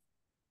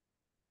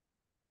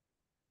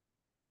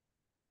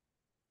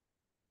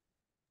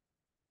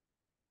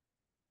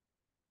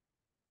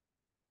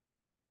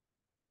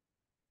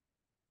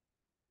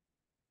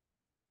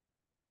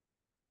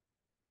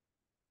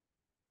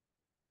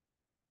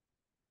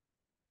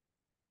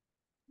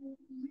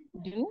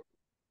 Do.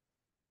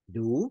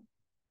 Do.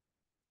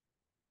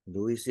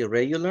 Do is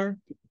irregular.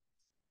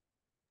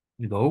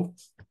 Go,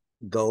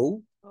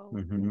 Go. Go.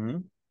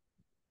 Mhm.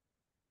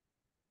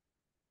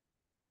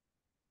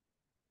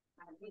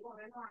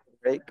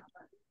 Break.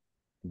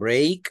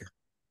 Break.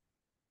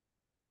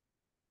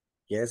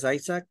 Yes,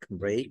 Isaac.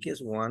 Break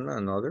is one.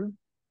 Another.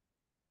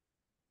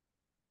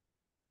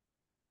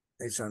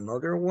 It's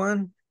another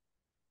one.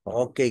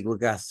 Okay, we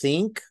got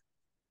think.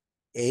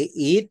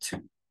 Eat.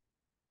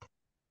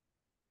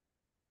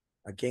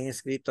 Aquí han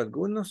escrito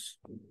algunos.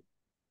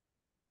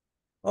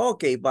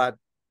 Okay, but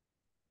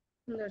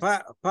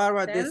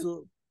para de Understand.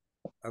 su...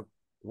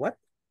 what?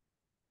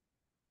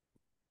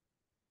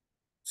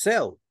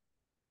 Sell.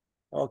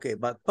 Okay,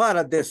 but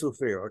para de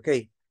sufrir.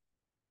 Okay.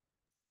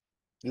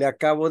 Le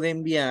acabo de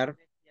enviar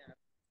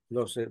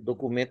los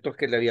documentos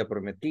que le había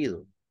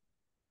prometido.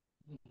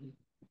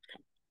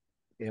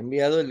 He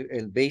enviado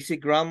el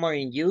Basic Grammar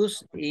in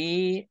Use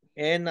y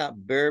en a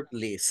Verb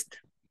List.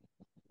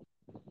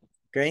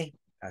 Ok,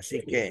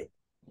 así que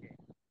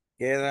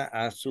queda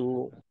a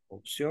su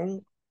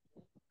opción.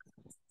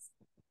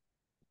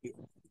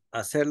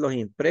 hacerlos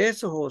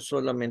impresos o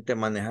solamente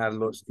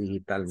manejarlos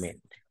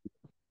digitalmente.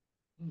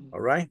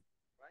 All right.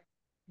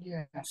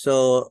 Yeah.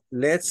 So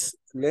let's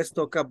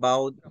talk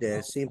about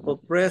the simple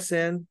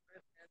present.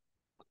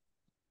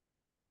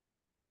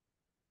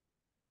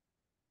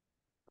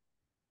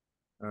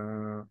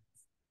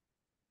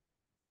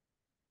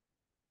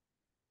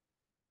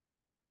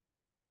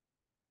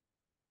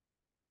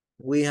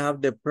 We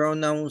have the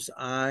pronouns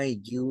I,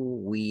 you,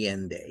 we,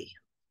 and they.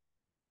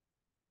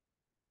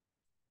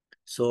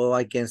 So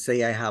I can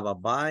say I have a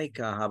bike,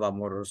 I have a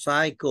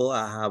motorcycle,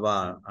 I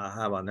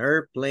have an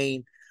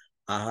airplane,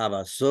 I have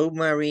a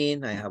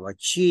submarine, I have a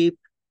ship,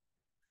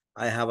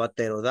 I have a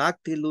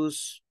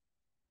pterodactylus.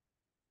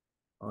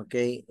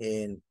 Okay,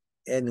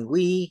 and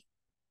we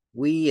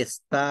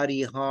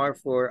study hard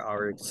for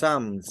our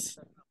exams.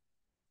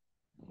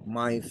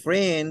 My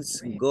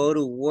friends go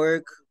to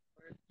work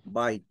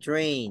by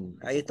train.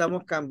 Ahí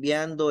estamos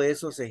cambiando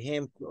esos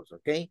ejemplos,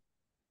 ¿ok?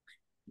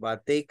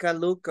 But take a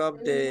look up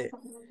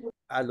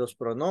a los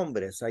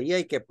pronombres. Ahí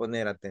hay que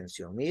poner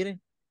atención. Miren,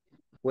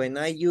 when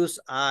I use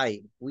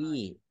I,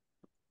 we,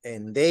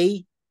 and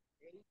they,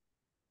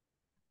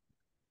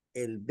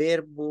 el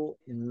verbo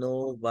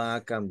no va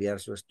a cambiar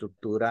su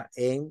estructura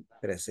en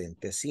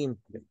presente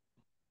simple.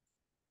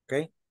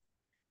 ¿Ok?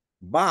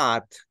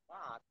 But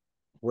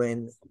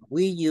when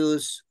we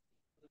use,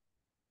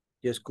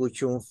 yo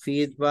escucho un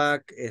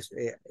feedback,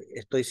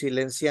 estoy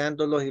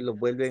silenciándolos y los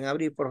vuelven a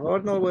abrir. Por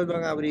favor, no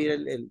vuelvan a abrir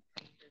el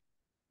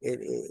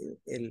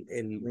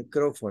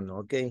micrófono,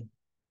 ¿ok?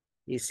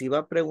 Y si va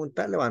a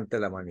preguntar, levante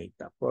la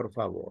manita, por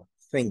favor.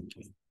 Thank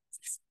you.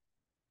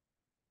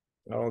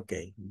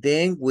 Okay.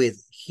 Then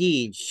with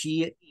he,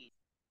 she.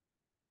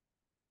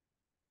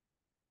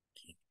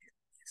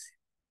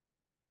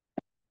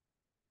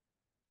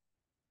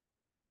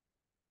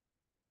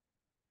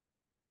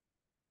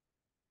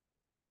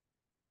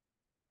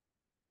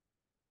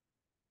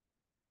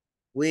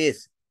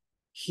 With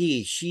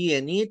he, she,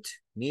 and it,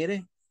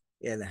 mire,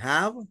 el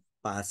have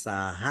pasa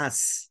a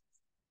has.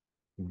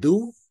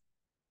 Do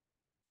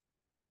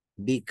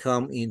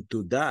become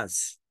into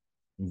does.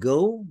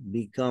 Go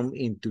become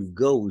into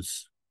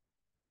goes.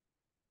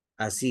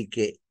 Así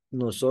que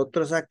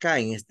nosotros acá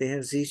en este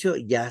ejercicio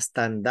ya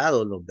están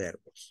dados los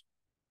verbos.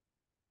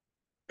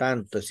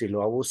 Tanto si lo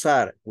va a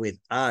usar with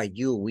I,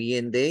 you, we,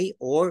 and they,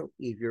 or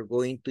if you're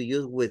going to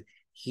use with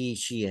he,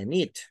 she, and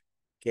it,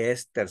 que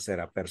es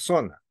tercera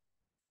persona.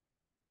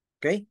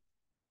 ¿Ok?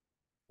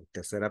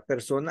 Tercera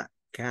persona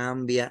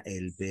cambia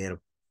el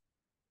verbo.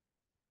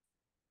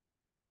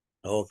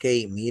 Ok,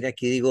 mira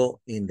aquí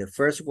digo, in the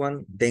first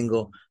one,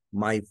 tengo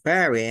my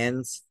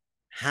parents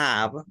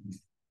have,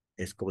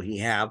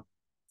 escogí have.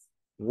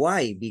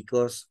 Why?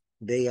 Because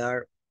they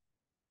are,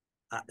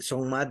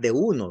 son más de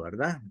uno,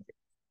 ¿verdad?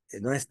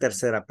 No es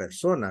tercera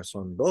persona,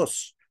 son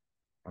dos.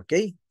 Ok,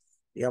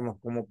 digamos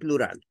como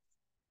plural.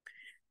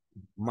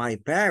 My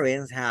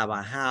parents have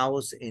a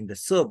house in the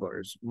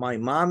suburbs. My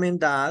mom and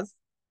dad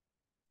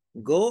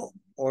go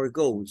or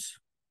goes.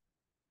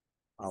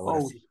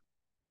 Ahora Goes. sí.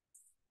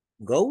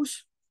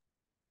 Goes?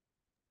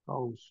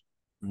 Goes.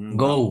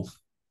 Go.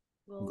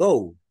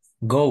 Go.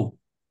 Go.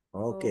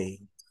 Ok.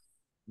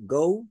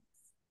 Go.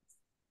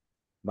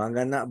 Va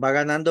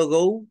ganando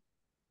go.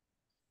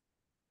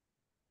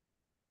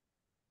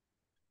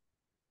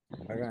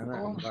 Va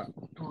ganando. Goes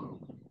to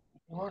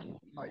work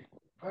my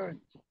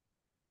parents.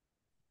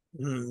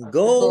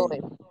 Go.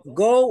 Goes.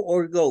 Go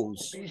or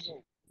goes. Busy.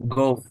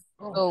 Go.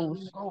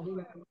 Goes.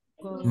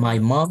 Go. My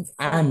mom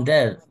and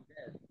dad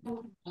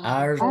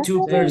are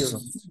two Ellos.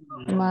 persons.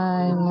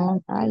 My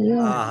mom, yes. Ajá, Ellos.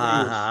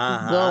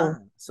 ajá, Go.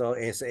 ajá. So,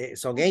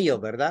 son ellos,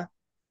 ¿verdad?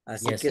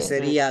 Así Yes. que Yes.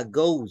 sería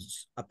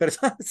goes.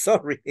 Perdón,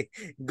 sorry.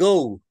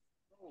 Go.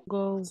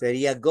 Go.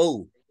 Sería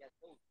go.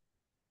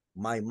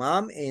 My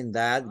mom and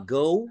dad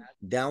go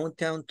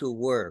downtown to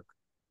work.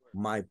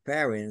 My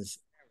parents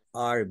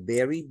are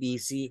very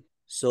busy,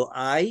 so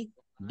I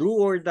do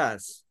or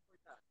does.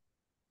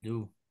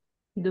 Do.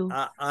 Do.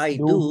 I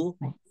Do. do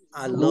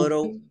a lot Do.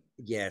 of,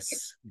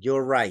 yes,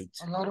 you're right.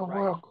 A lot of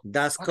work.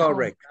 That's at home.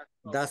 correct.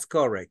 That's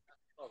correct.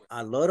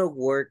 A lot of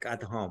work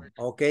at home.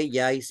 Okay,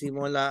 ya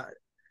hicimos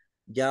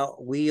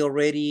we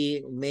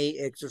already made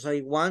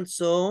exercise 1,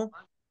 so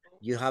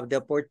you have the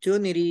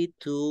opportunity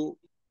to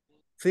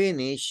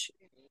finish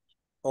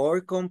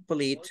or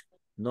complete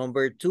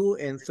number 2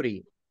 and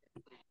 3.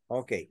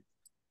 Okay,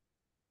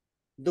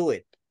 do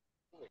it.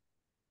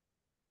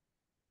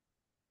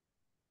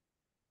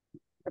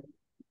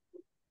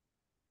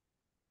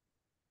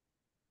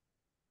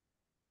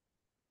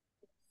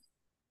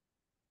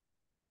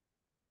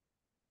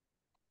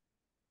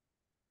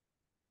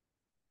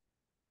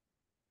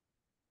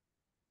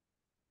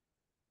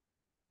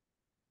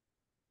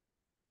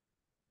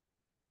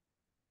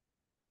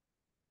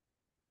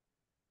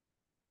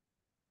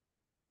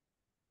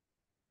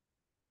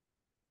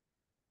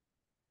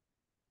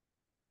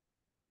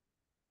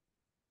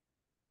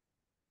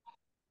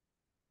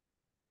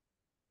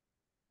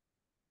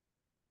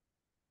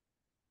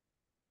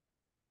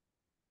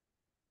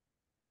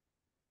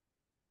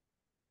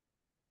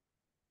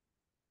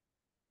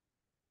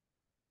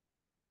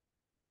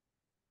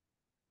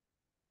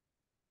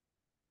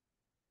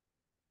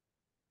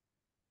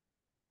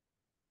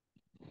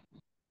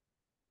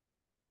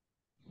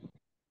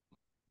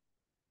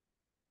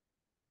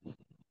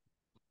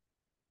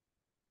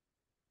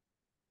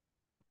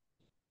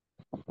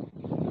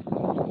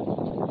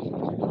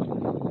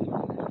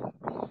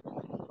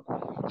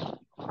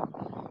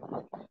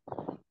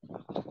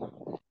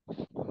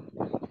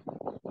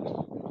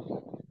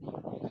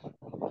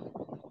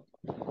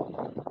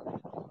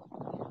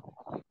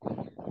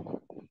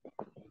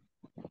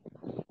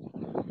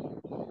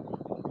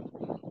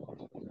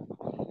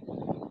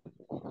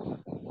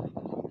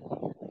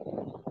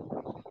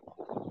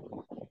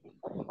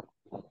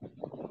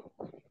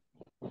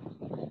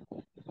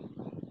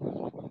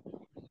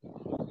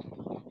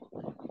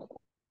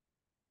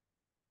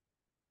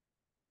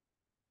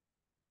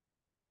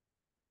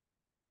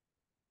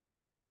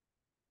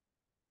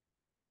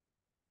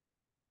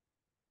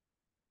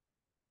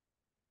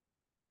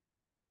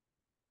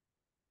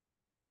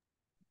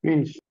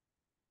 Finish.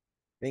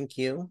 Thank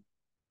you.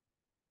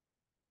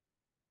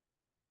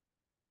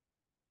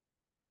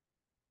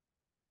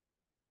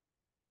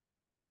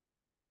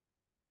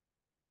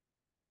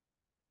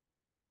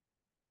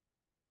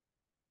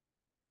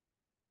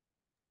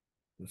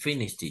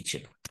 Finish,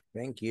 teacher.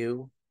 Thank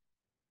you.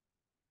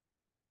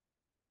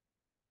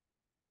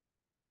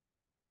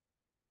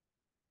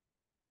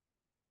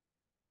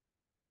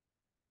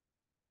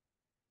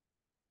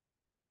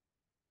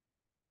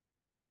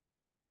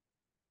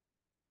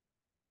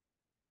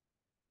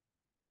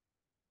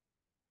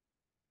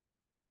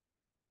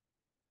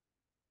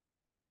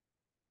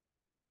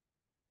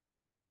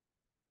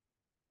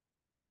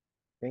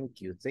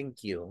 Thank you.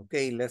 Thank you.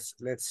 Okay,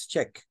 let's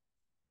check.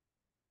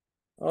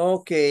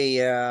 Okay,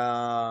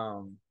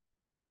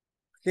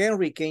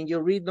 Henry, can you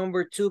read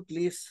number 2,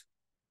 please?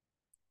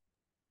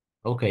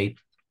 Okay.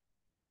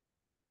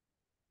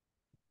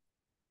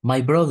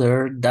 My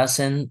brother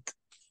doesn't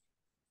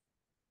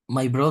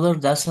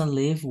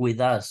live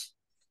with us.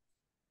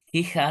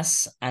 He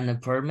has an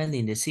apartment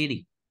in the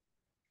city.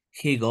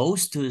 He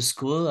goes to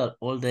school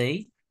all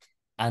day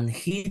and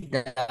he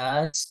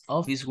does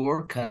office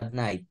work at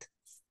night.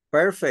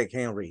 Perfect,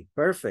 Henry.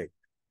 Perfect.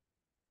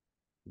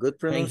 Good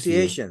Thank you.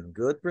 pronunciation.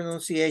 Good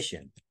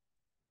pronunciation.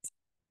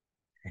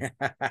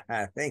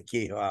 Thank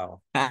you,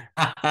 Joao.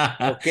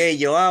 Okay,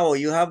 Joao,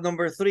 you have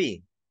number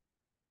 3.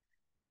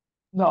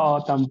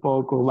 No,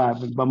 tampoco.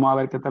 Vamos a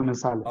ver qué tal me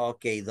sale.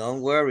 Okay,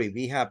 don't worry.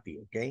 Be happy,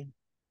 okay?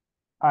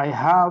 I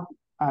have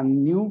a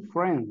new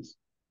friend.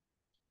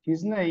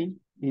 His name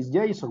is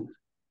Jason.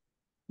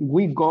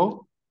 We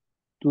go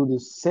to the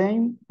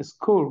same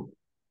school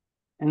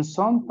and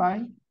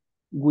sometimes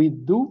we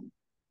do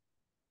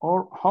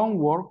our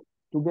homework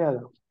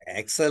together.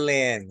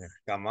 Excellent.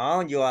 Come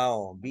on,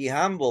 Joao. Be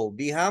humble.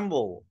 Be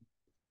humble.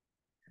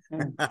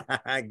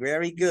 Mm.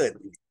 Very good.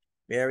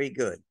 Very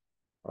good.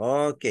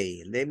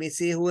 Okay, let me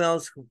see who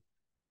else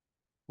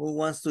who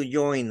wants to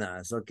join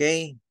us,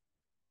 okay?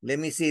 Let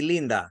me see,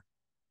 Linda.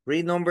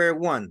 Read number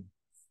 1.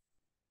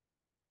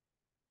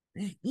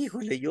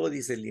 Híjole, yo,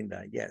 dice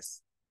Linda.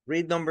 Yes.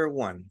 Read number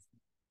 1.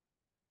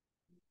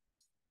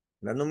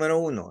 La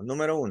número 1.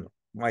 Número 1.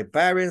 My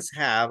parents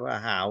have a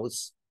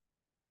house.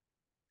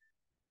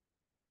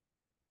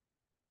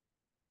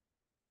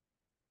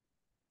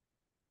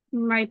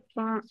 My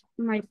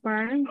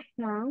parents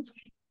have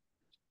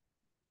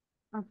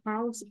a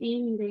house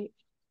in the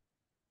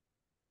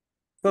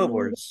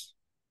Suburbs.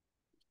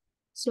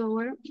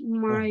 summer.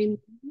 My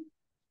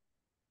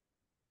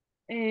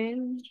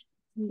and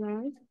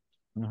that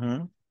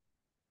Mm-hmm.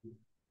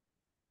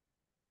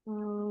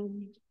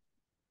 um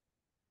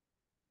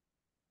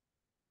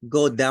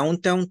Go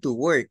downtown to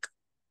work.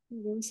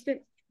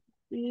 Wednesday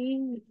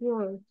in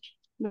work.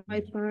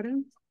 My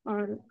parents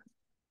are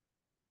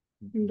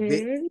Ve-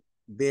 there.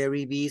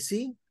 very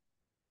busy.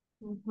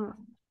 Uh-huh.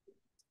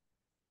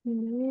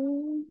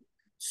 Mm,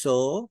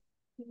 So,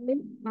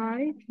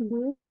 I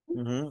do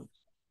mm-hmm.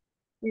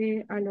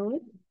 a lot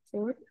of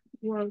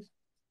work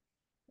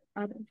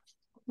at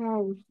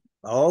house.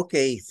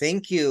 Okay,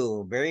 thank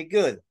you. Very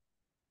good.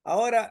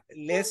 Ahora,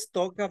 let's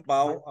talk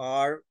about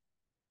our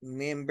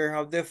member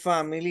of the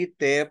family.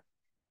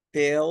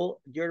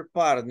 Tell your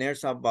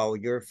partners about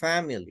your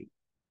family.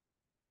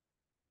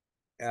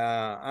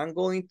 I'm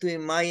going to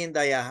imagine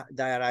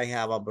that I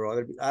have a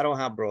brother. I don't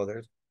have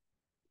brothers.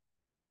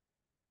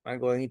 I'm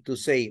going to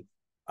say,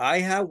 I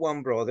have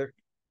one brother.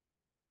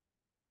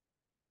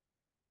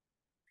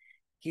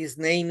 His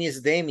name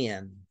is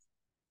Damian.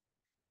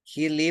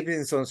 He lives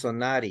in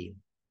Sonsonate.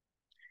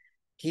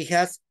 He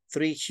has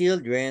 3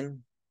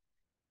 children.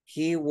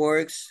 He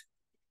works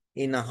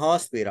in a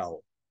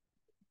hospital.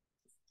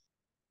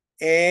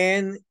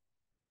 And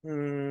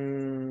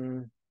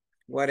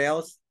what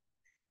else?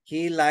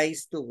 He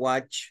likes to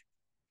watch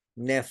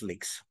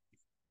Netflix.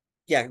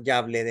 Ya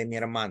hablé de mi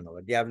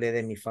hermano, ya hablé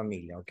de mi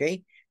familia,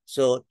 okay?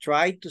 So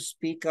try to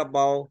speak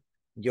about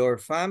your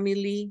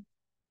family.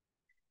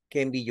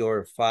 Can be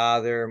your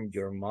father,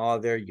 your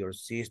mother, your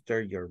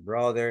sister, your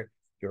brother,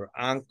 your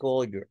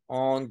uncle, your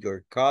aunt,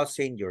 your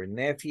cousin, your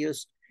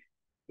nephews.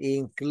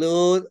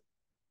 Include,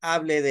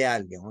 hable de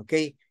alguien,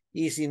 okay?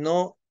 Y si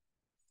no,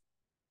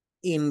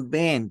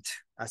 invent,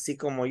 así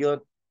como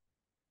yo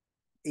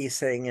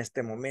hice en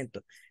este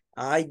momento.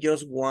 I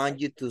just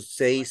want you to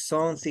say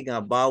something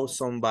about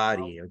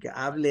somebody. Okay?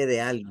 Hable de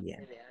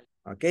alguien.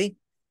 Okay?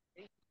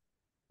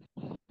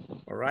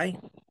 All right?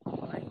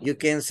 You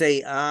can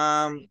say,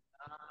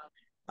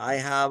 I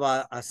have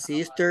a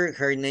sister.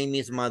 Her name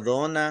is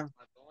Madonna.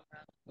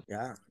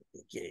 Yeah.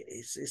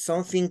 It's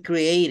something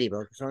creative.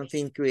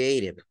 Something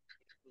creative.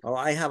 Oh,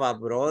 I have a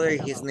brother.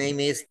 His name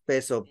is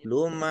Peso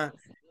Pluma.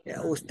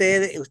 Yeah,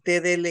 usted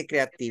dele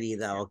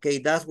creatividad. Okay?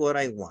 That's what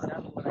I want.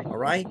 All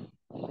right?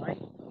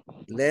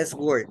 Let's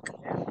work.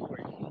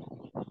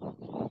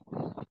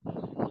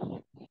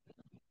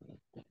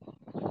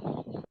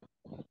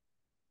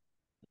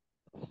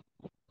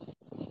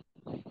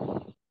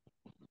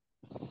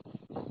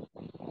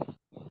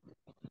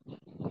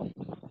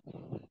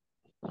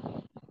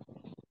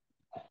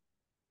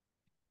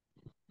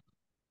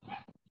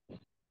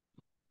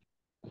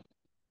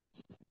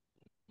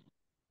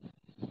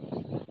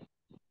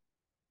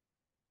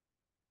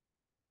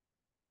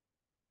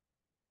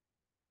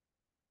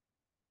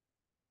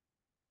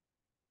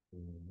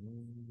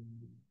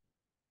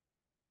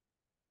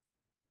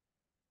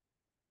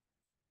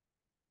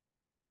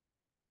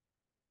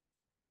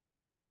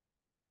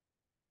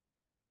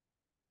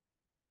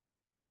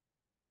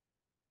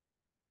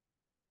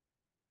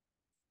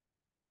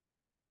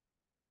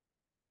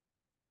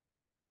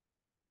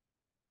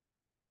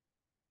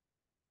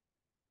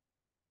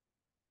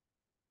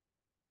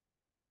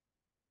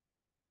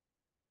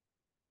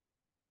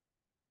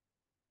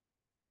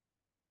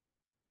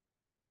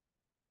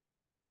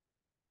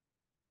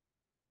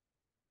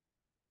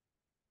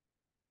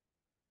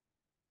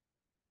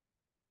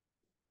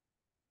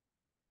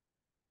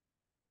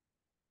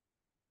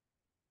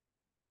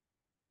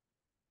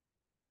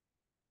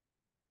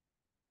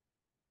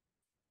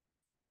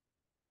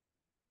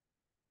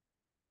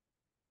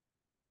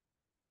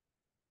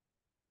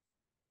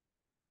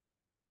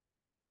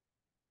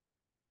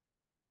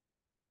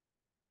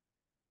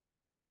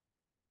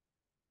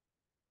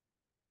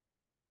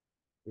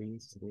 3,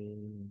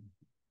 3,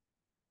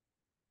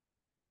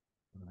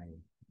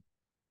 5.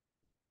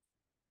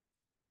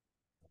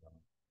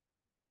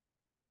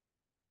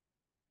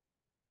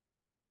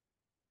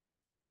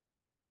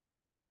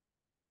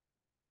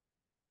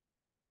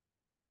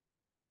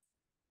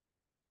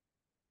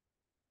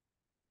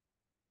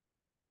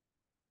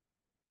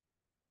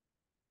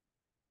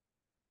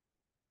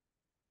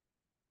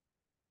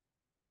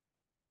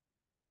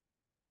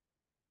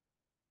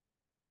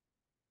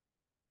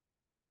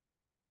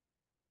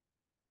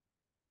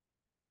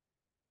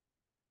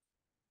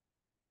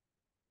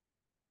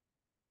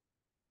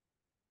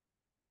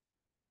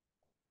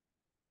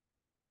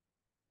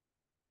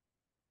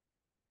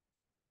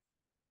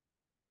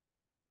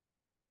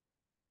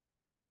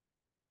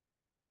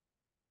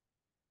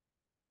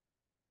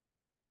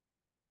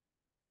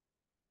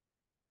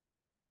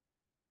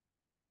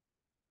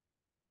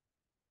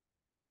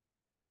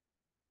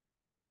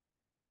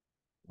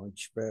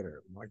 Much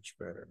better, much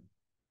better.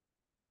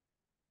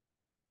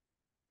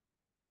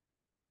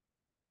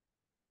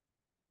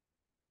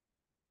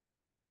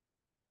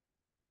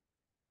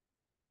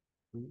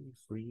 Free,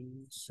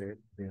 free, set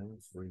them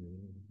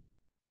free.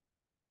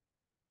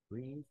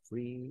 Free,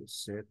 free,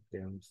 set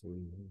them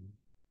free.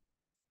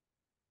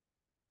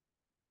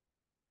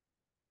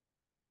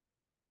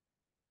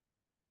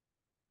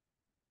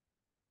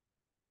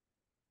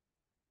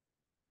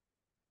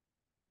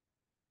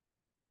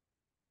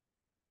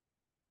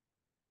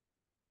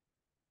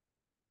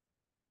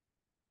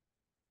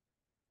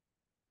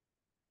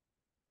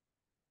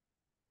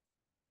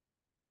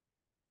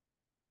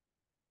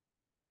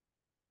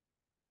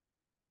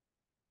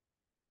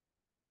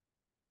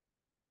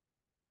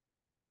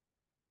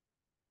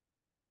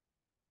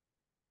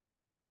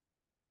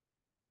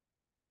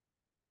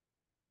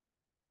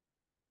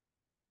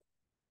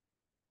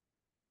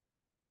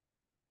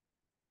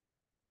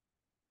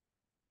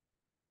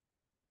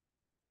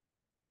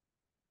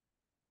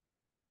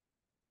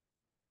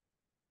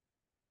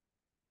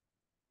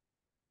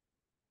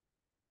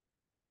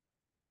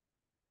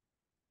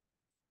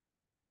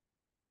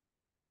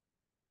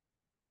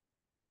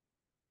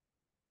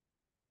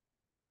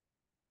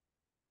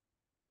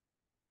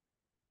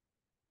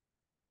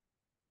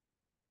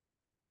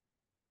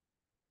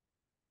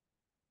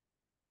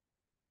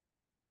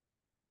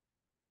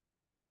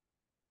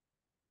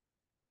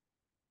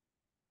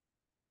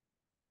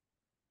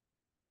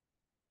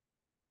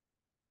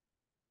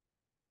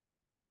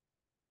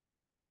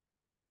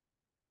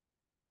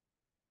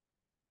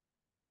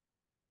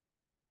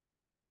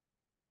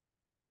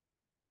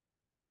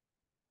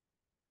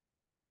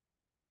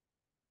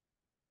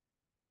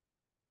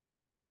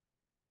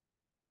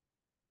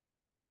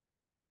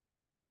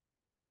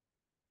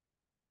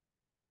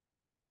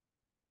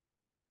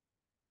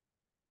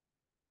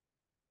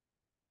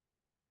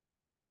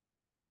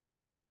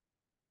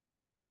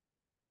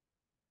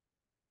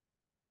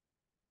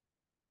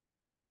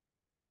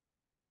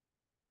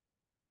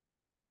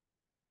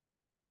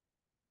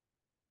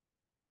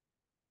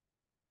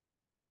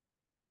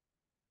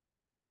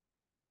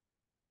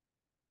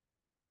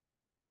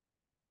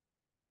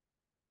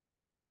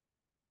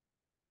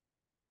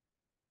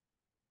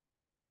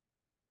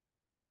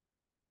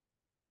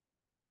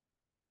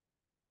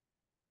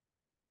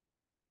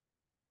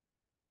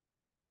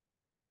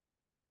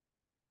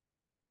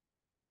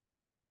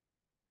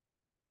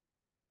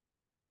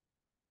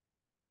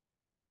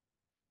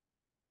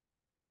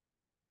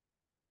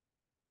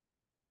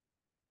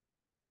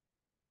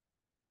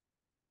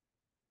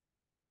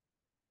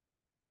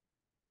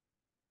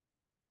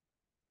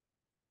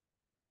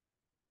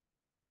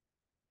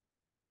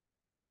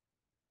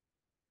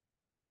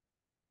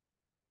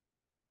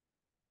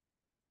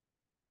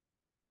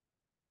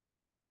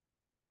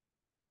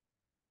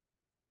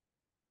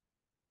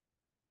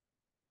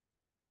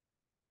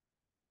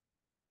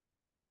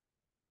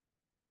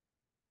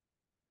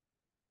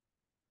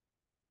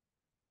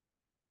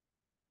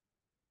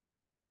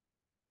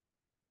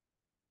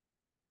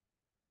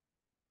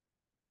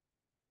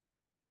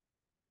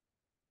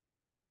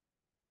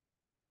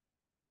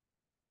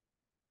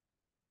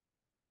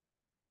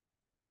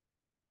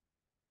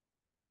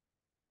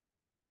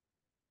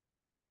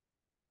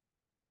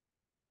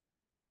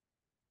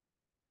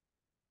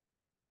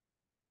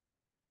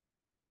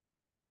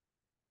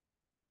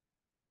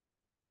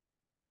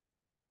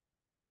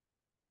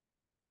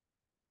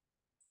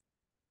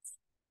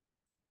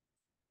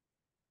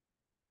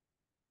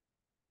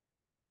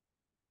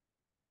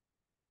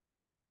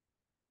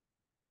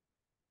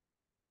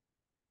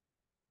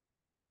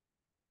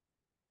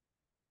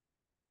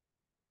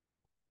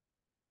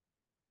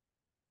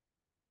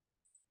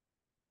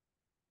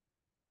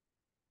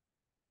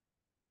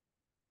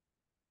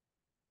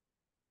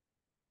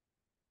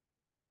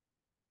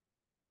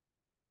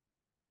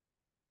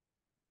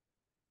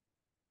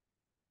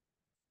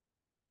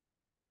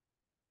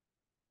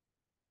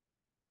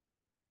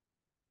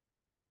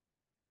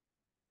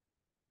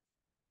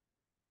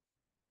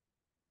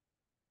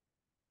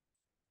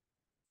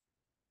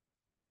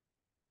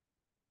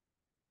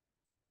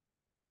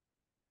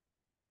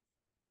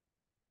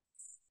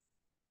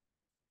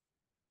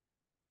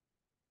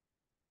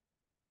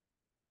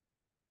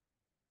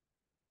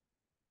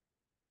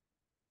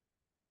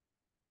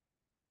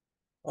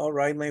 All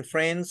right, my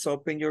friends,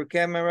 open your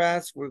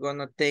cameras. We're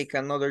gonna take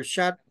another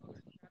shot.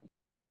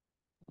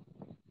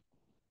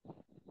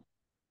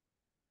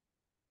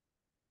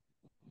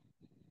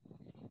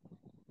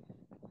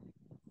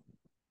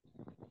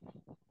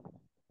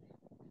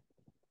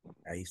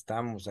 Ahí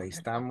estamos, ahí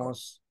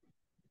estamos.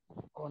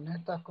 Con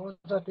estas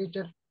cosas,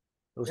 teacher, es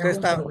Usted un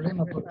está,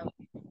 problema.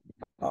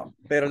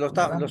 pero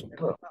 ¿Verdad?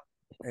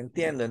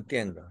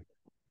 entiendo.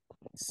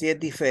 Sí es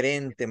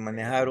diferente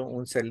manejar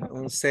un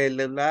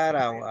celular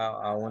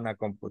a una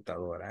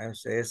computadora.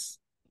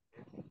 Es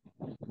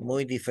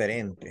muy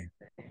diferente.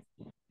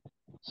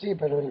 Sí,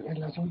 pero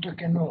el asunto es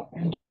que no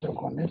entro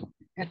con él.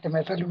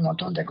 Me sale un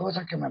montón de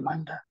cosas que me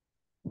manda.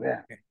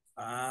 Vea.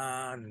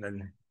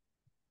 Ándale.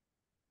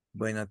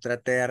 Bueno,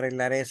 trate de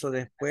arreglar eso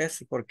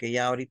después porque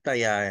ya ahorita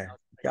ya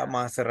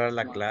vamos a cerrar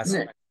la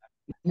clase.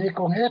 Ni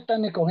con esta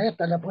ni con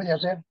esta la puede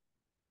hacer.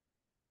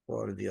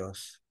 Por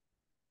Dios.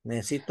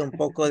 Necesito un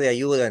poco de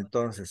ayuda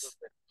entonces.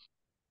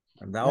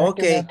 ¿Verdad? Es Ok,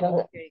 que me ha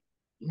estado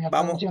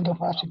vamos. haciendo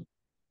fácil.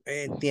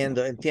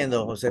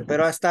 Entiendo, José,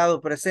 pero ha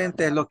estado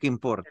presente es lo que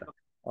importa.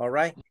 All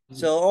right.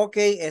 So,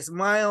 okay,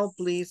 smile,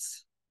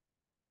 please.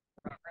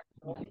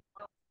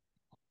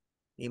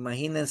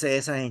 Imagínense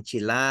esas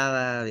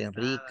enchiladas bien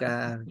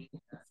ricas,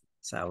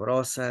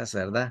 sabrosas,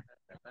 ¿verdad?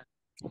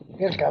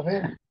 El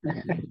café.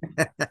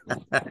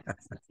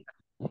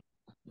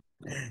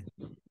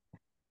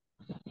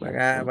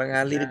 Van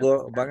a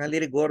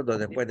salir gordos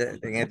después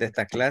de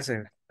esta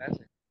clase.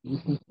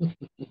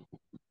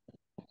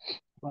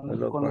 Con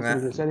los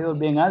triglicéridos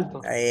bien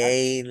altos.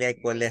 El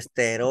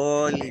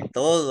colesterol y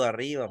todo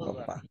arriba,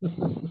 papá.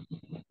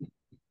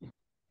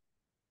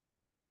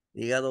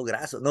 Hígado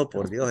graso. No,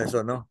 por Dios,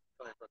 eso no.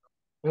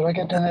 Pero hay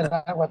que tener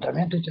agua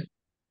también, teacher.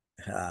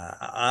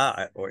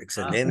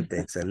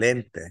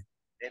 Excelente.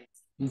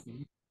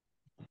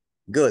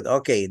 Good.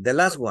 Okay, the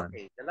last one.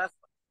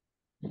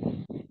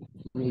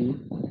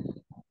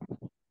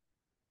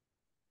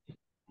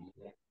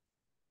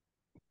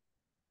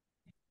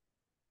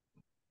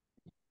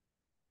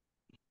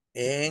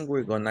 And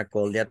we're gonna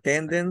call the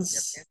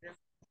attendance.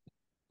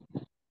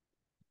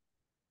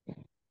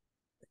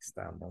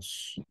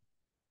 Estamos.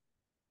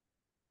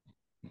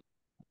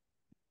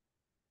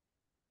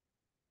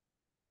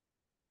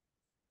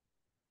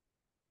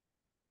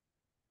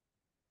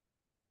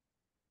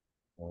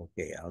 Ok,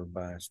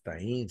 Alba está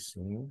ahí,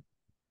 sí.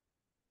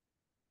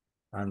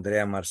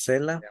 Andrea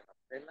Marcela.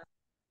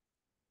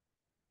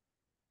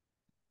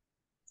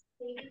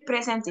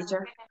 Present,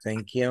 teacher.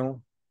 Thank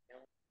you.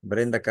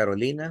 Brenda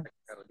Carolina.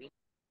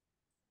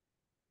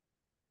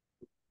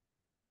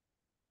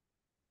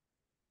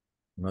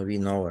 No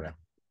vino ahora.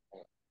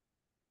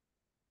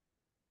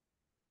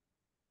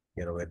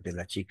 Quiero ver de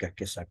las chicas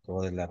que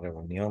sacó de la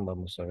reunión.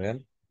 Vamos a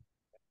ver.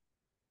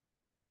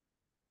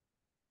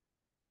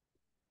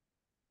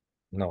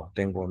 No,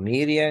 tengo a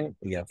Miriam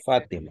y a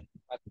Fátima.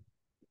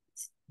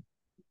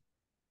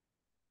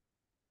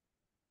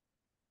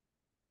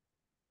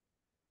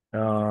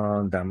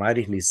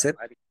 Damaris Lisset.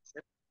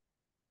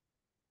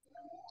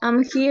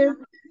 I'm here.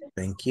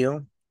 Thank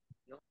you.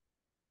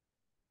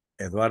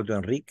 Eduardo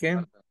Enrique.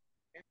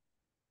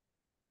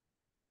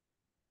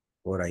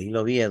 Por ahí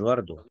lo vi,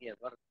 Eduardo.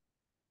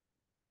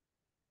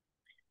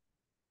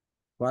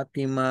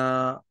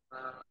 Fátima.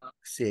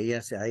 Sí,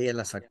 ella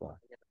la sacó.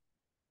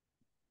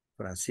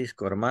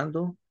 Francisco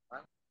Armando.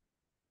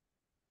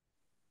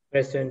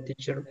 Present,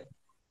 teacher.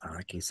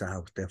 Quizás a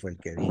usted fue el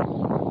que vi.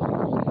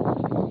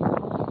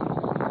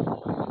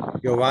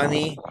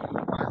 Giovanni.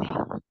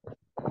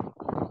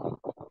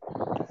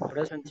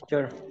 Present,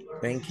 teacher.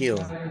 Thank you.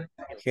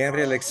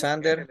 Henry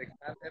Alexander.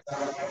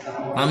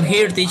 I'm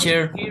here,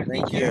 teacher.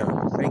 Thank you.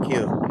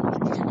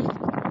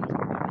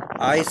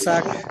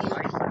 Isaac.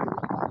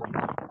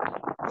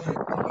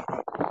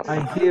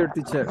 I'm here,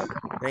 teacher.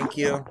 Thank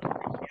you.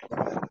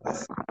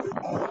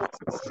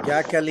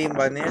 Jacqueline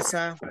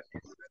Vanessa.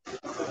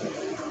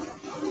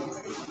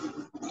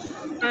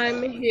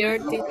 I'm here,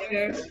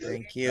 teacher.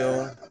 Thank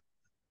you.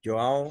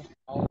 Joao.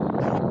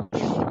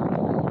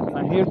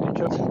 I'm here,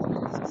 teacher.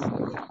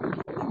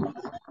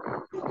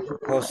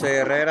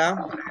 José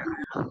Herrera.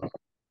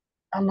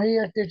 I'm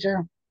here,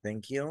 teacher.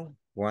 Thank you.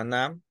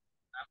 Juana.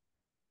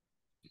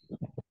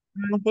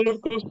 I'm here,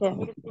 teacher.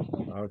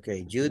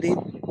 Okay. Judith.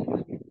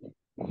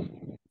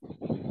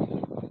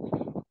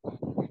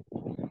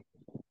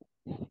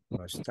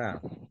 No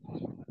está.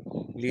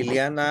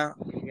 Liliana.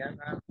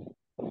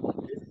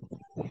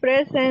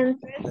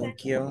 Present.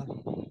 Thank you.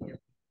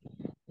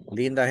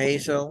 Linda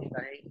Hazel.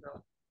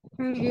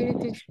 I'm here,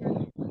 teacher.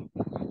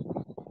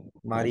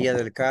 María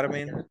del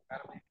Carmen.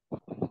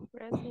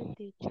 Present,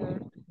 teacher.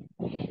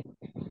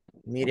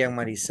 Miriam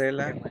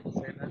Marisela.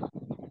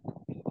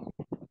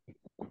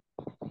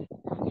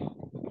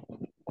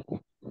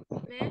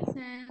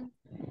 Present.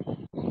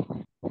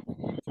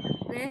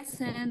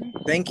 Present.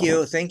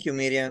 Thank you,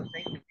 Miriam.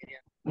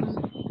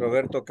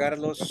 Roberto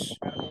Carlos.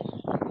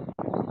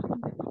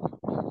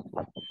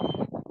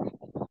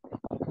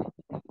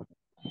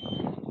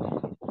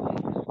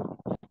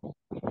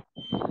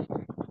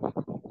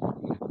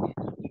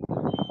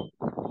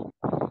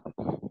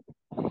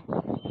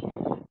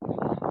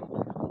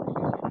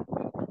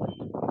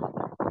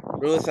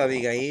 Ruth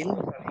Abigail.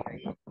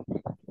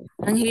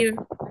 I'm here.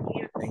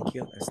 Thank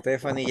you.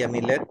 Stephanie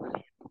Yamilet.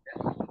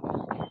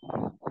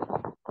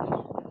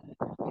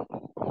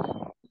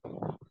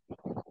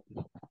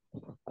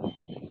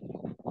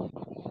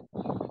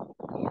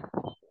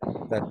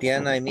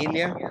 Tatiana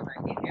Emilia.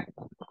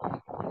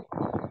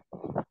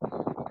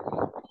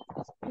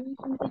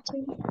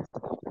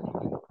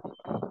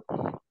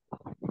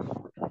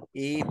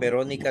 Y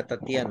Verónica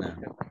Tatiana.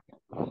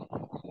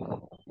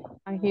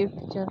 I'm here,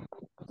 teacher.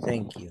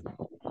 Thank you.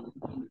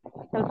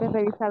 Tal vez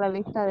revisa la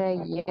lista de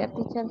ayer,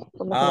 teacher,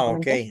 por lo que le Ah,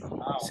 comenté.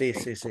 ok. Sí,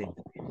 sí, sí.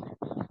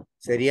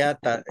 Sería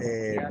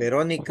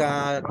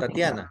Verónica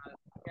Tatiana.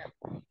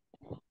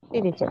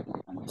 Sí, teacher.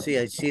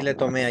 Sí, sí le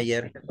tomé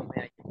ayer.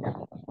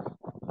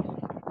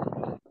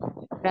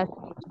 Gracias,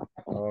 teacher.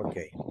 Ok.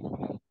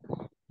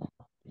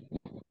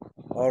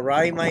 All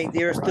right, my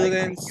dear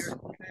students.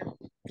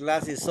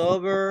 Class is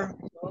over.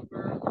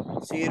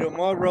 See you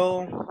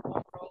tomorrow.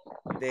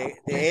 De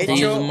See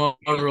you hecho,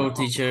 tomorrow,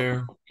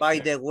 teacher. by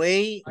the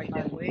way,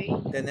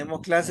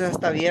 tenemos clases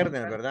hasta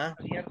viernes, ¿verdad?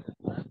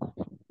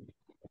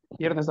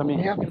 Viernes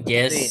también. Ya,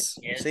 Yes.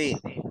 Sí, sí.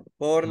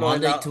 Por lo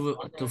de Monday la,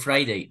 to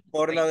Friday.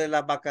 por lo de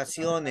las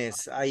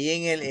vacaciones, ahí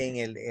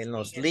en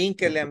los links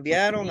que le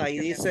enviaron, ahí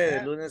dice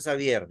de lunes a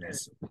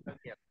viernes.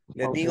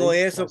 Les Ok, digo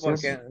eso gracias.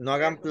 porque no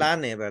hagan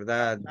planes,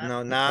 ¿verdad?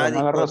 No, nada de Van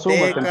a agarrar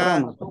Zumba discoteca,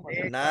 temprano.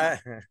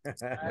 nada,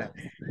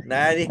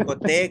 nada de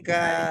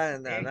discoteca,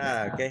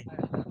 nada, ¿ok?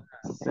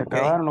 Se Ok,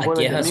 acabaron los Aquí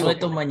jueves es de amigos.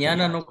 asueto,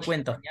 mañana no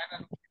cuenta.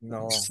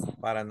 no,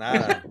 para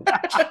nada.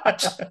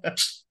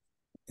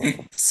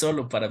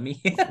 Solo para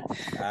mí.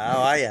 Ah,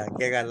 vaya,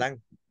 qué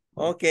galán.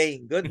 Ok,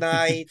 good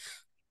night.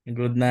 Good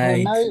good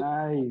night. night.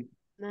 Ay.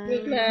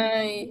 Good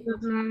night.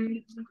 Good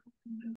night.